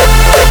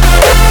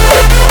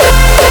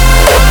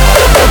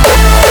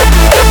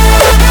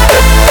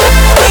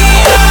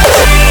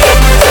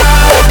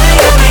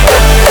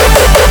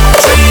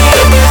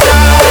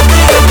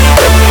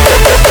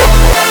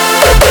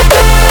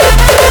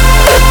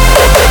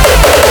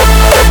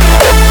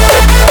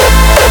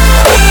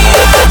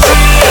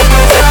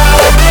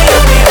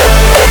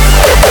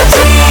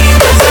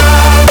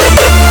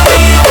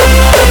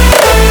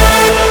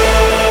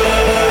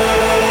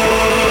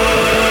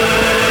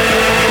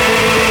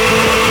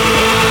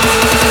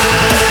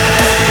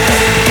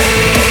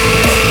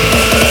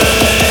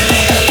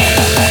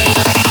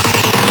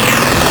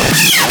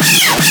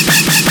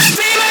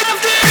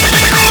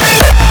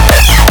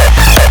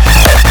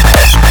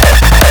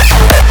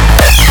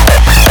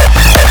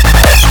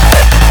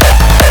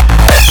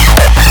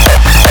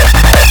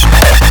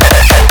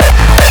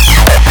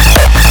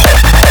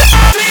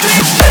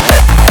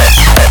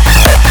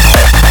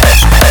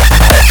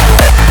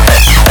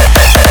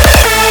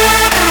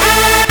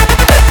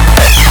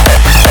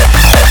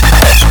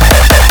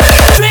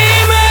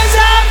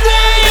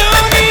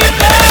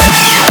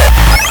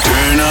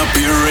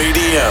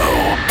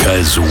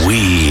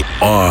 We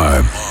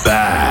are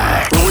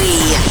back.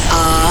 We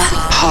are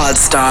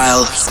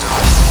Hardstyle.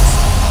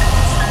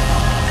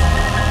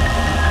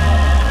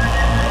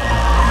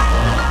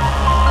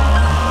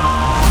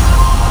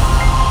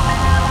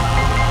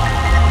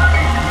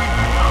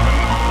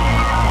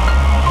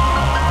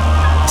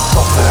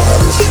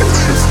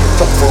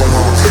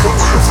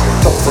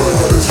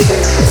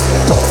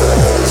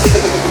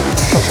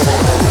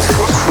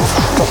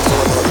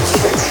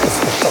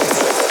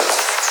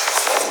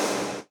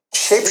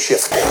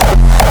 Shapeshifting.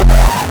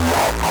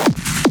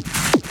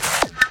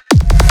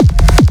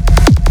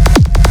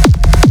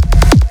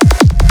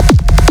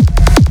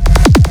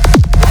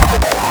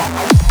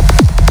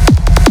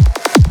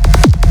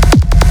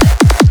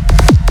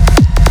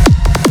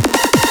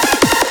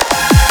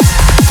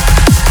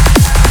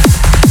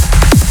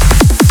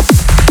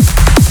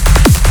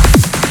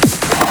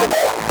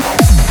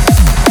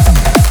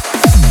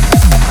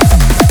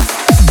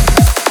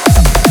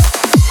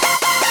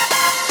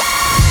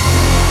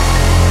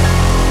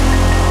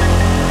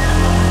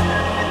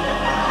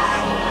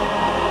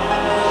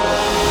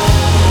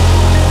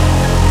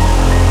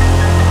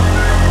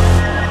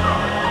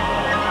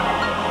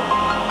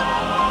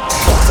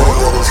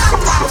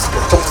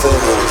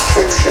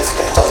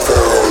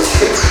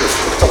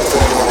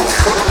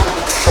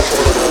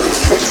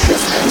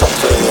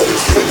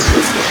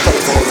 Shapeshifting.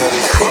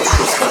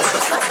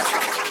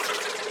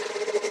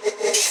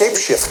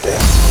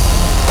 Shapeshifting.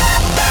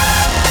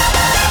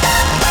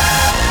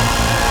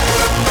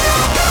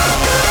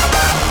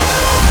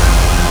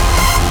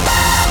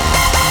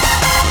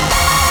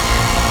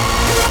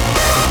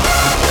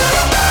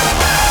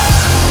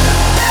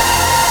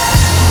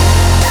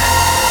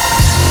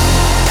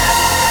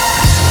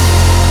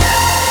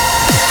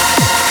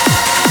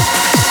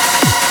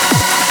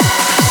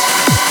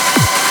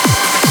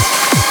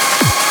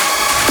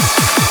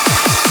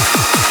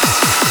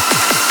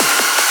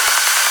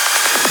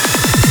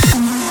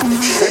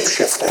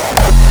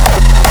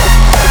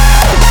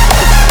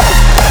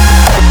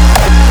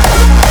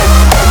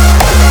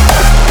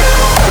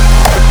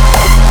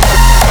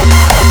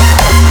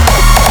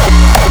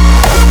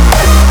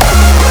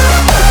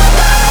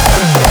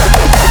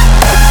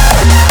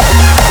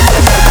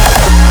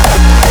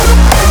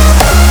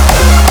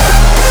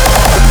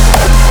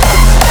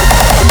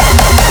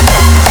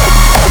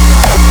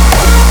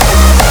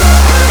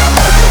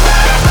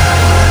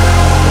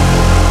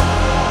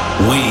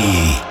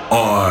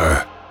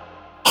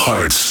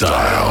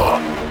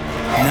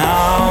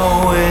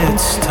 Now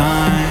it's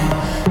time.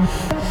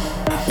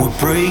 We're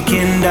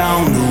breaking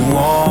down the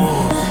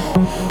walls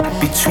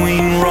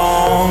between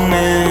wrong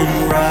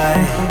and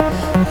right.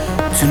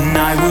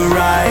 Tonight we're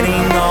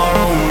writing our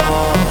own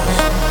laws.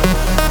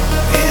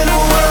 In a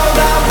world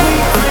that we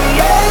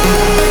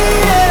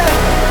created,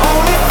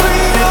 only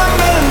freedom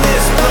in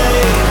this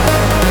place.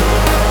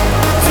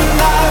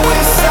 Tonight we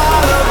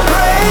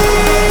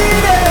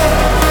celebrate it.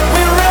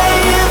 We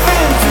rave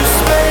into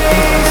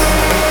space.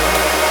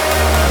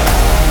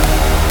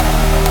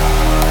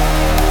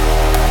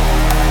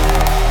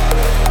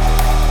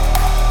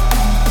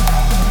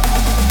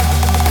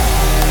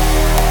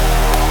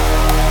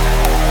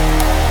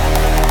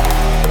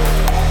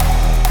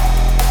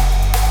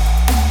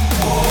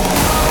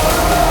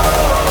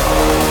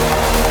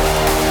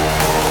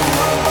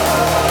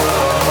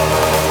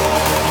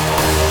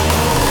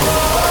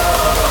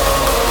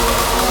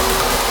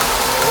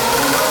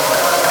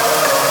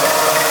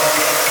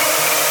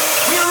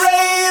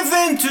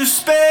 To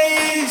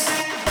space.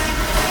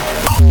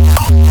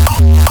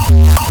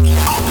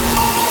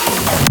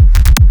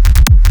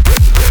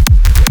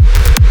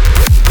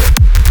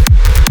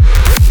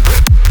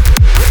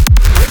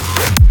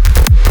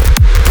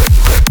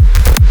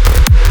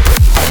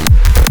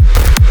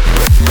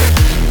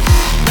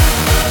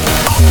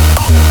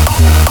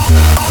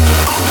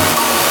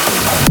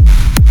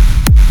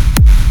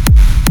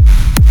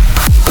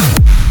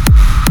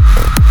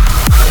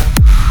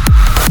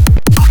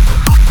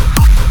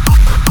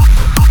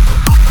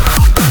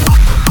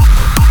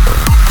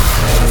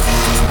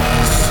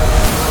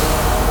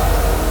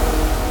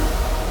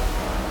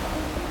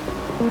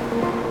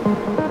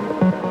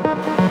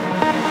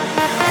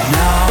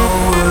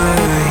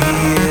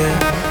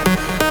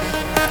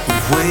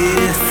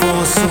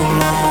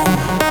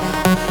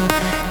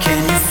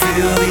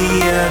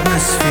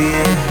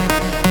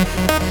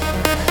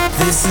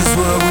 This is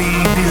where we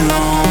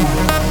belong.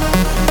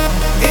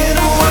 In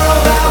a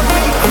world that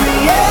we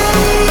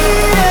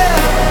created,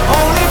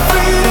 only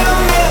freedom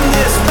in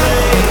this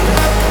place.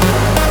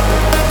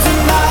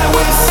 Tonight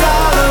we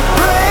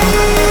celebrate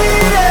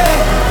it.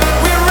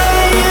 We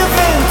rave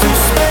into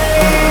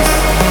space.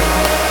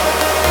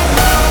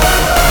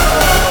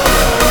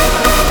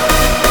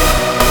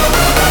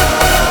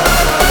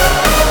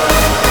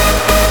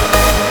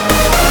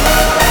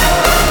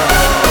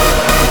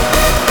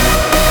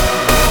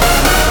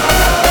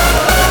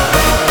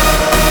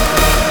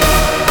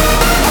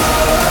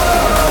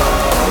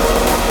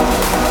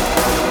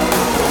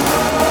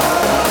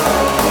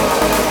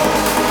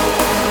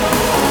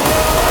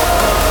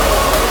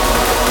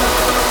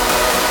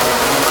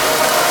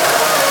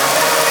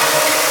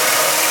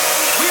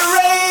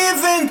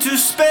 To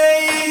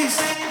space.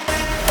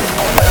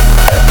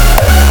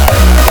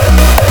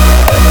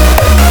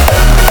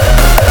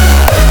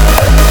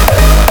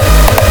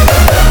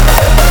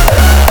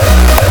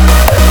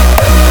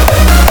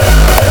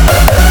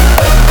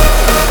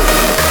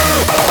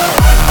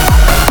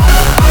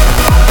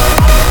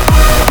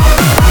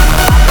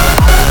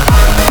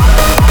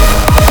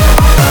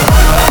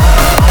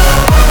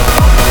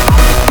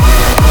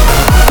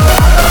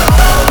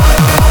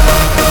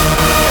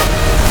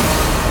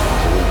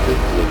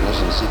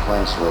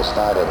 Sequence will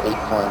start at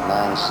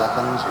 8.9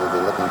 seconds. We'll be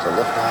looking to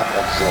lift off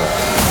at 0.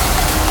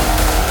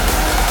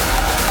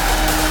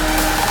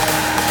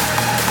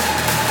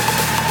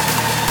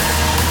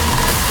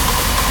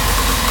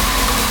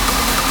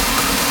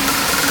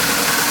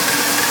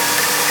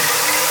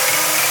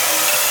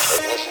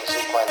 Ignition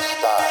sequence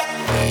start.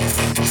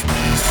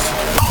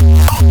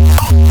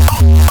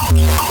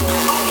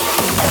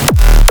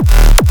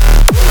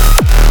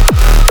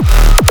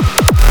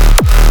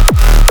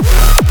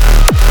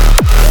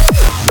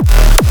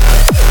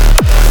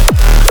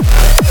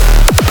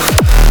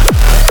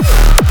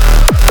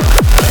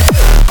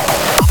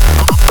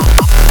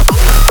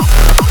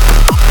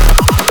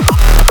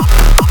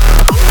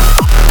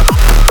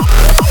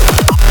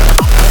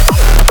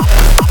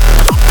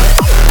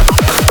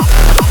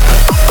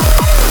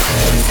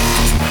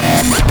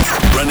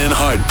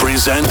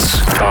 presents.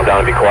 Calm down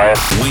and be quiet.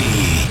 We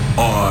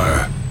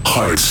are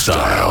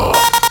Hardstyle.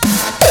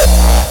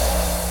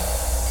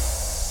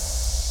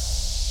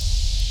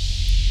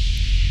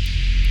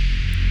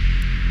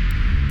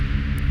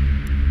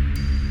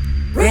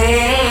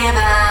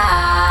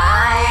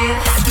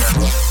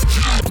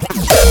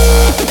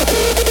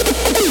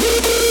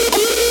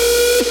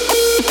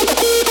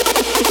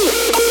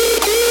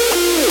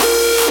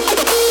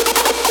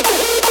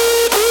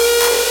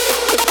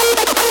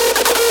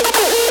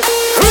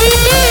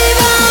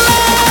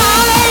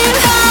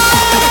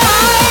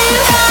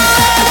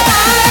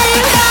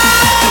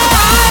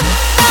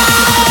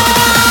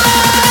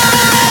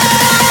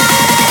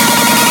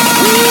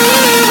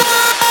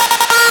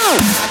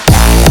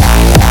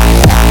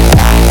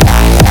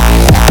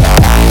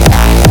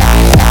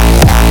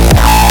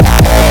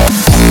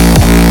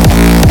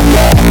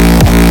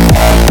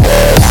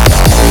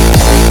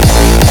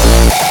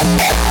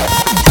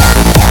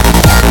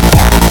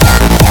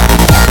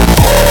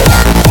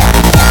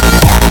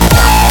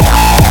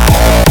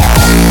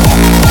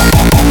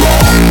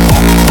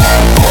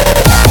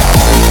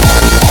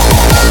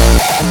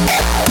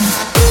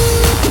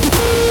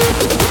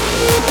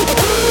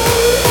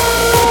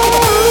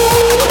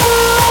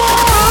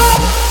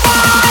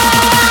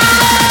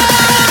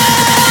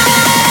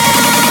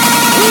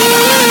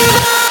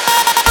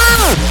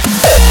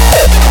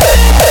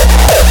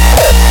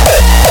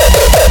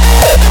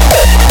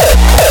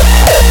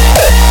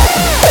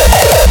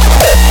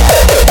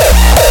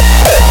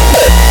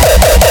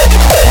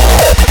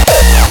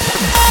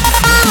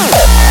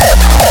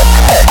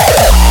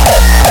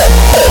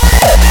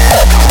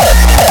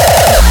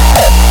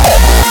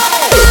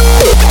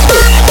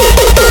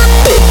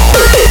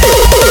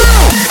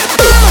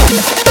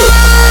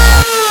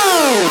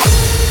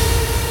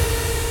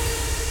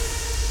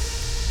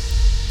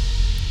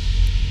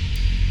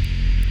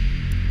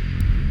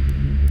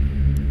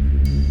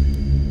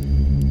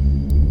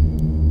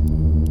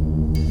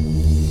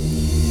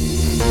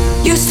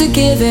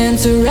 Give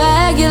into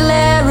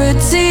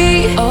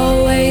regularity,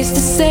 always the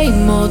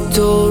same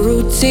auto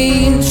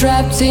routine,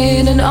 trapped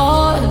in an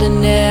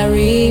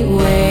ordinary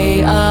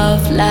way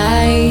of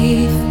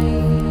life.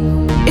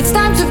 It's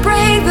time to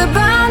break the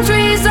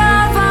boundaries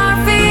of our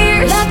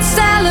fears. Let's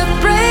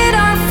celebrate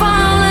our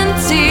fallen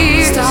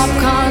tears. Stop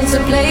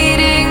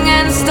contemplating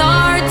and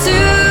start to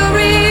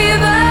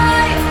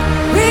revive,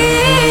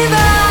 revive,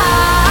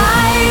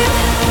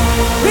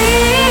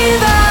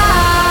 revive.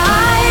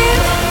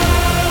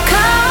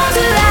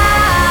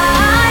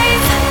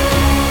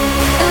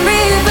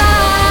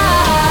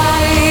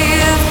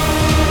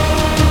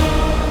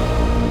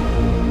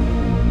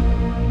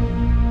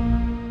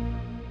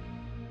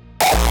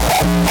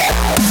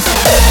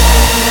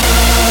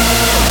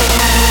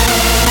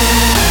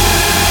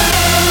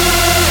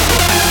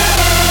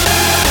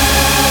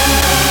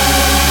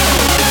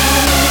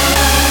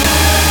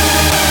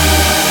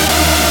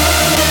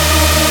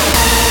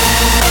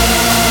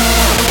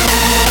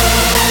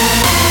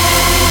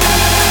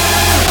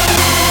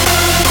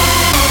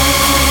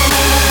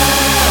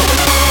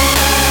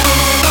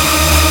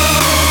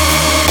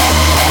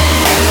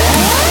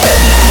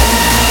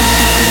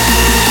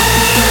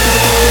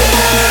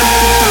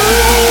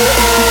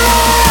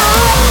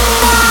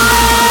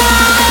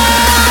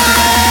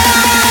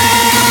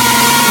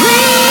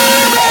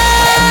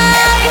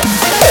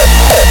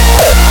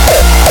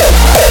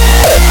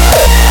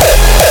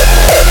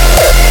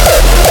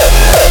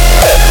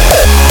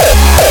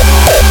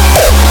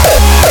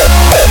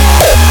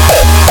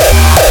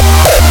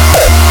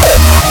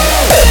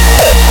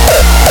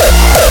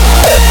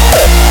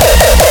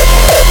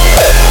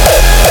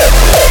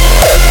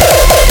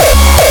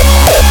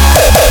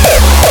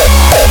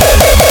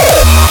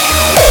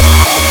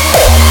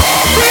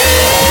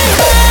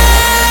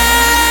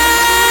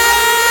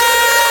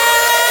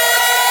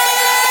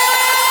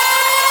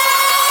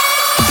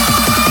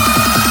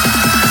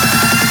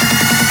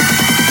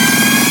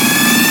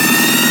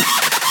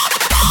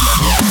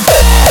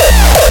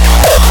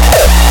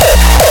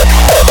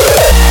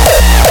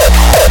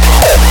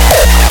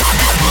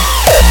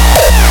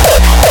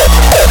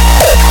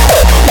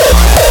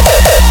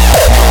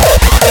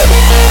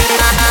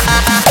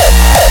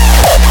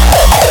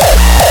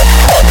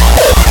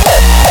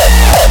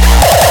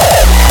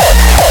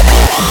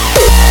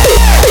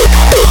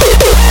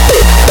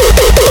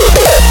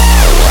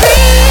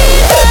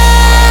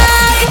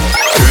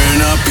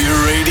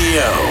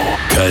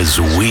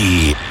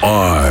 We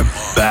are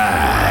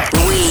back.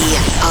 We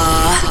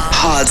are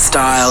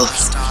Hardstyle.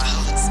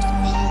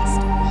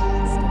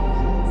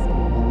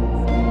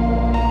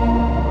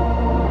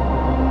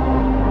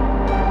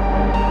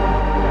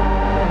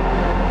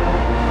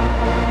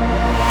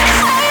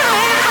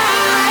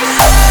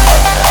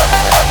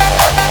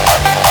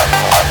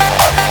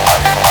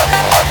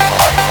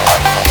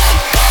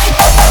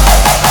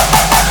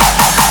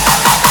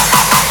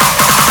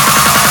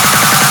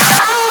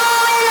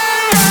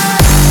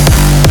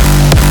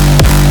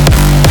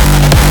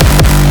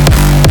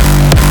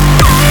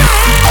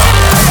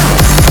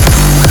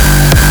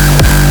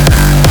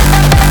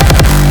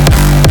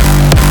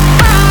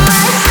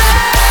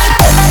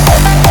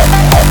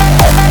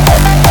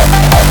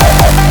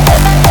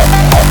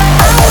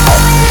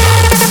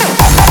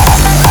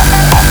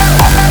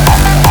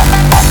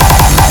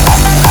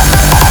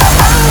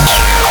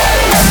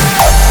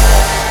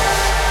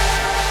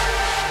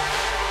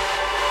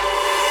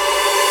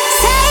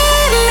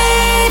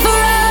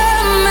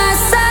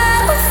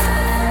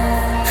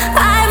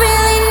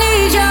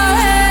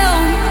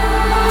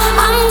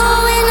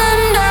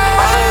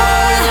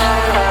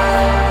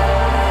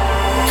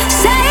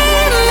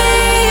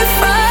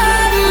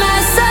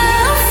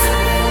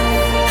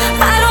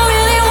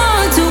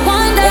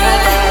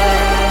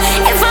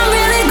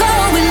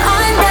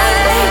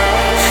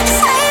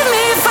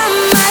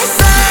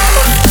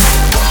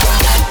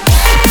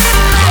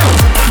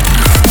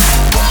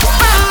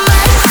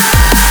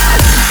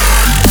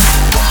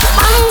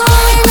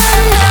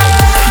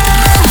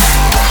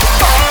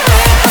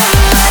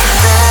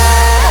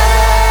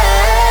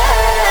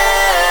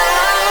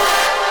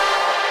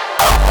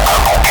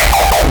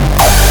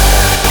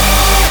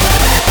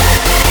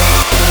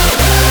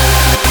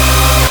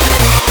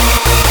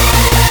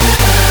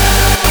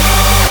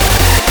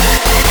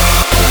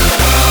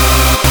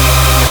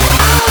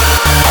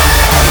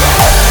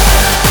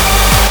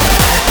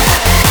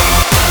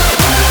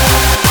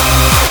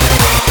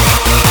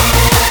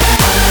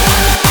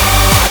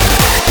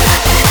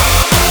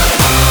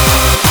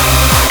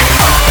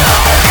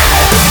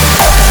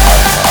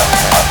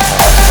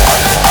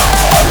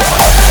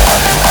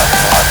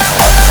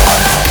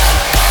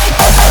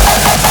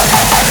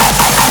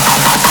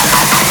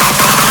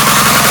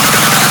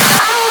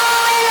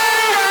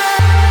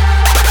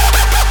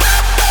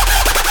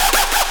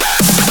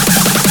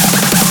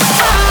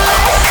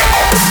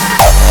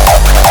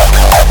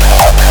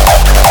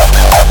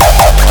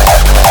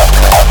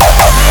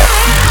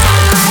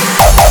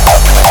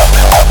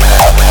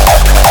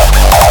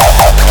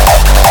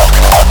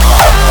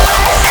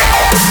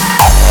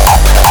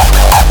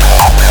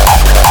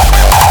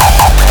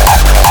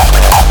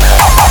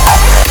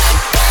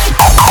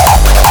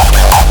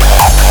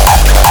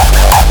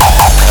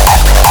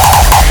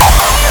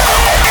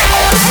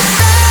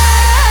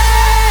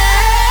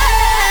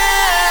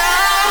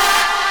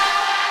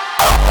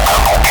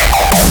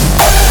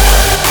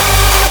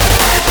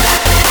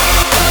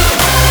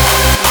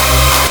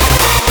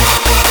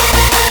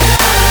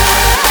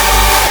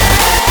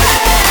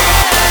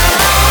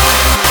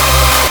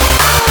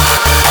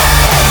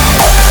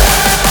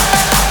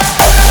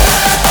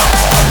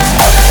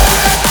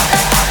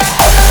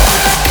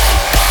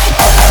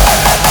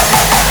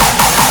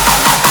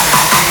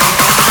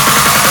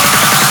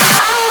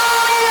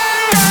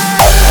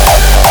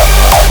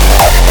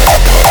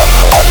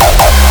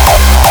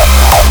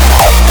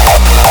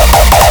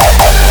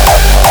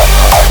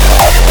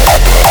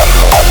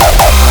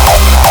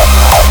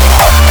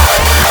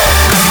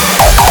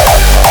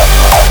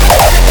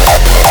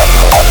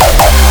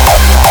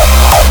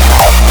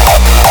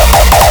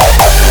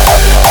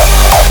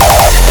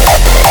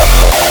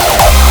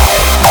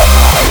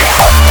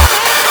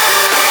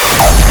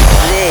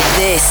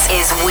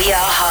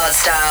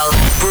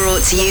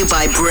 to you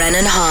by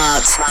Brennan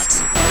Hart.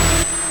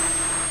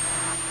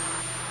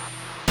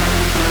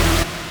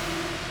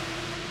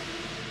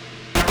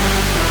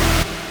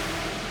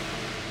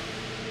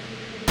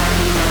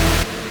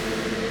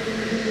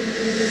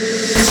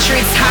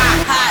 Streets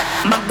hot,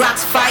 my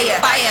Glock's fire.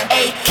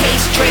 AK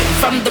straight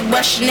from the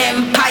Russian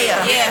Empire.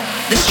 Yeah,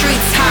 the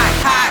streets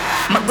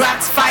hot, my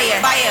Glock's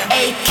fire.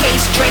 AK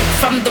straight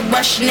from the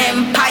Russian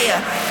Empire.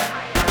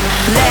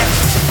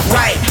 Left,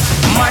 right,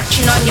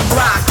 marching on your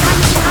block.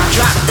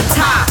 Drop the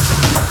top,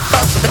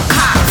 fuck the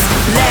cops.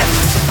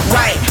 Left,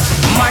 right,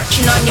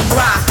 marching on your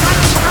block.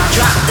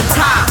 Drop the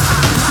top,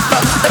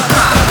 fuck the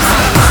cops.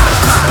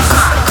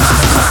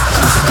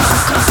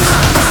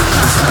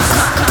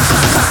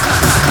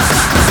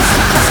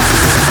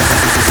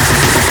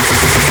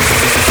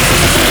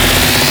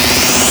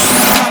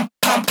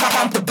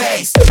 Pump the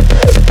bass.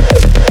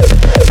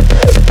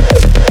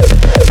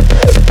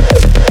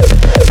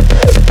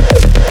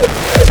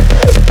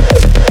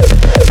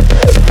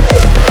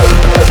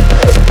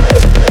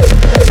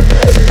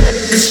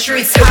 The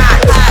streets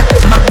hot,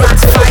 my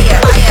Glock's fire.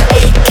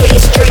 AK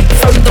straight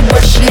from the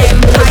Russian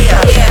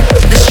Empire. Yeah,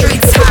 the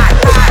streets hot,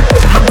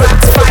 my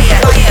Glock's fire.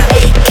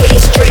 AK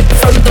straight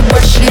from the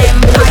Russian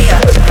Empire.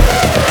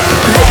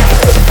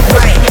 Left,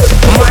 right,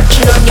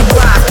 marching on your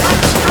block.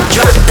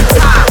 Drop the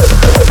top,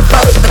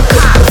 fuck the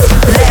cops.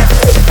 Left,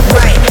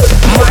 right,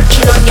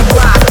 marching on your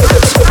block.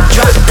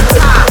 Drop the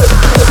top,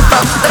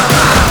 fuck the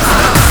cops.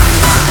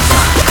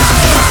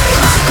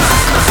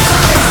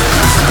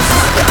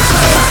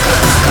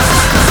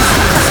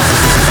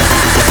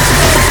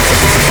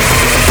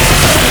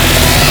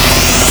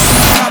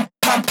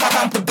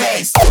 Pump the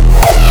bass.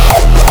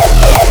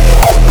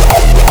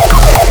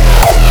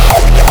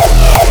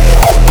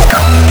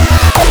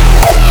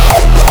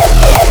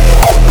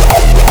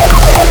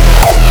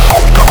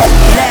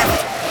 Left,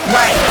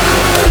 right.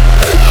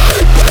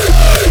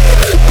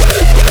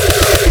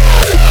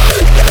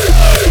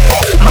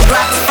 My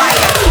Glock's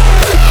fire.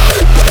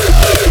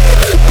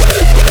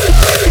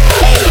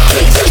 AK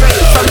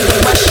straight from the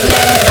Russian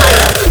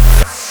Empire.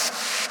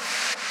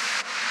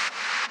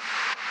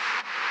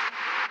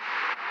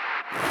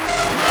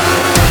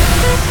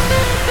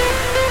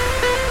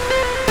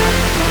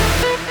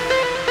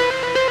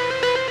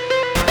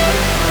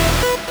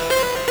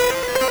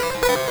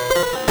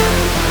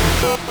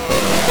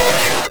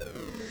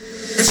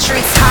 The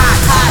streets hot,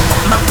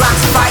 my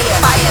Glock's fire.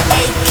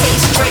 AK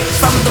straight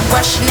from the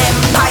Russian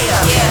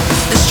Empire. Yeah,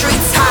 the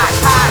streets hot,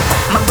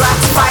 my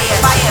Glock's fire.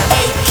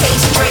 AK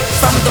straight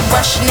from the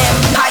Russian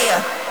Empire.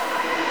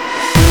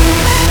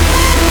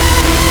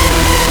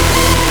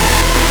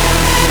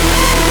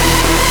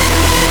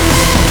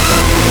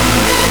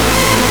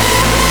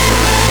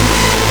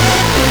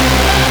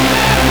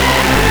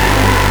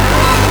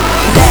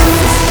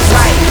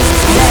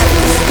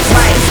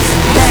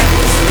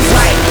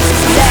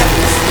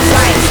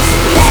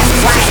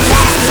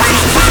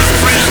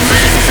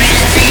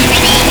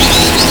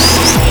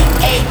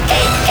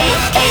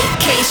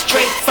 AK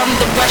straight from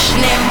the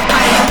Russian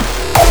Empire.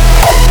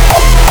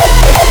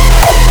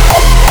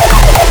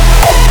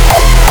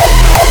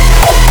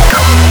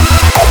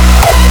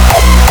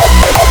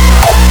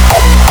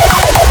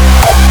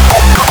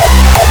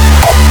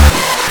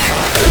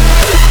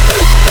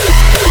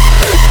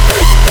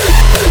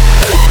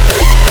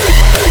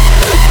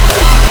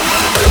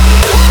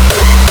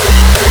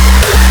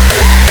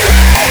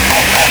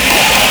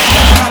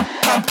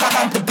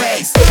 Pump the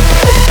bass.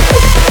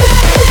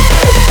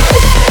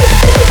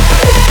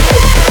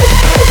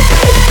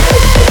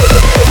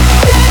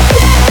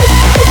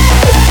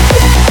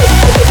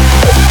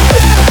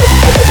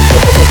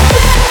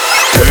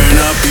 Turn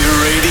up your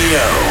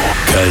radio,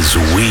 'cause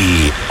we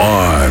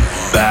are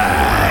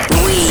back.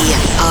 We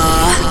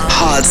are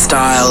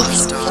Hardstyle.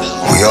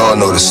 We all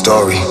know the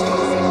story,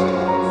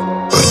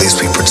 or at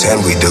least we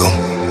pretend we do.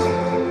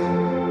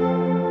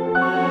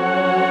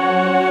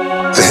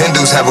 The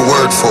Hindus have a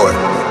word for it: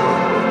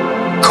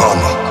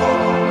 karma.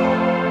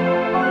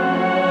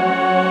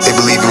 They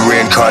believe in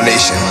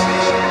reincarnation,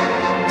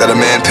 that a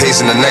man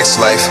pays in the next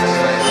life.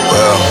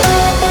 Well,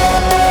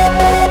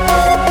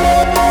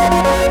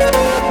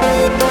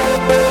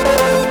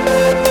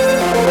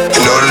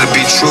 in order to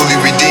be truly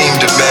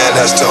redeemed, a man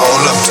has to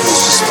own up to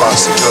his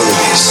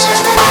responsibilities.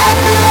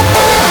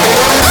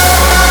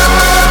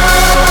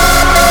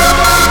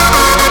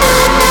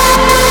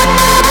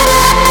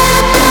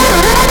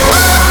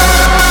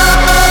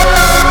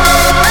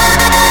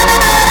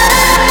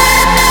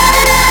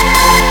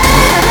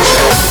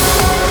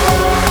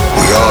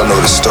 We all know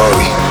the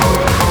story,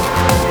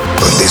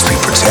 or at least we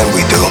pretend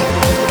we do.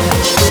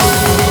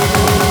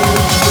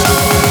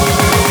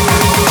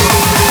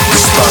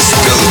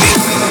 Responsibility,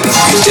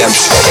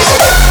 redemption.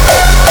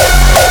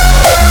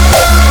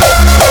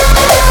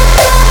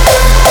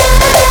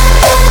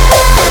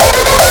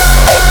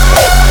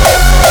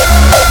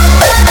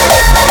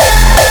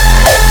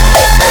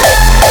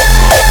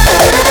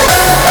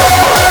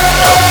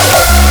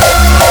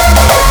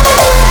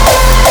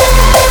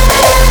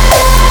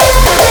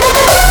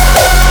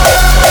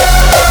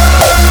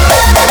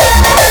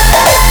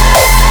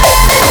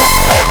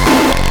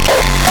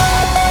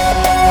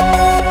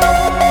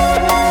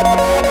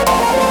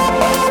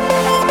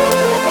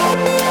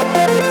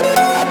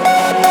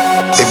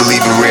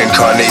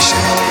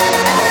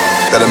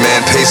 that a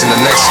man pays in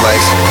the next life.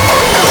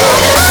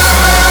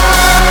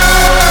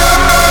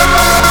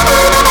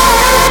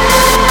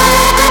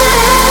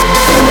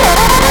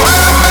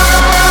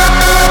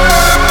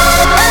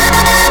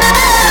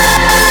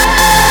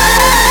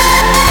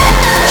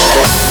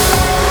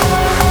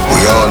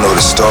 We all know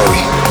the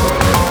story,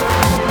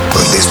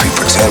 but at least we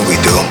pretend we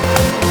do.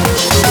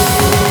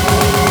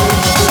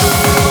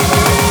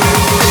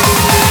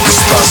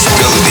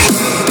 Responsibility,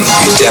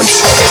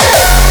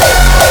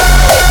 redemption.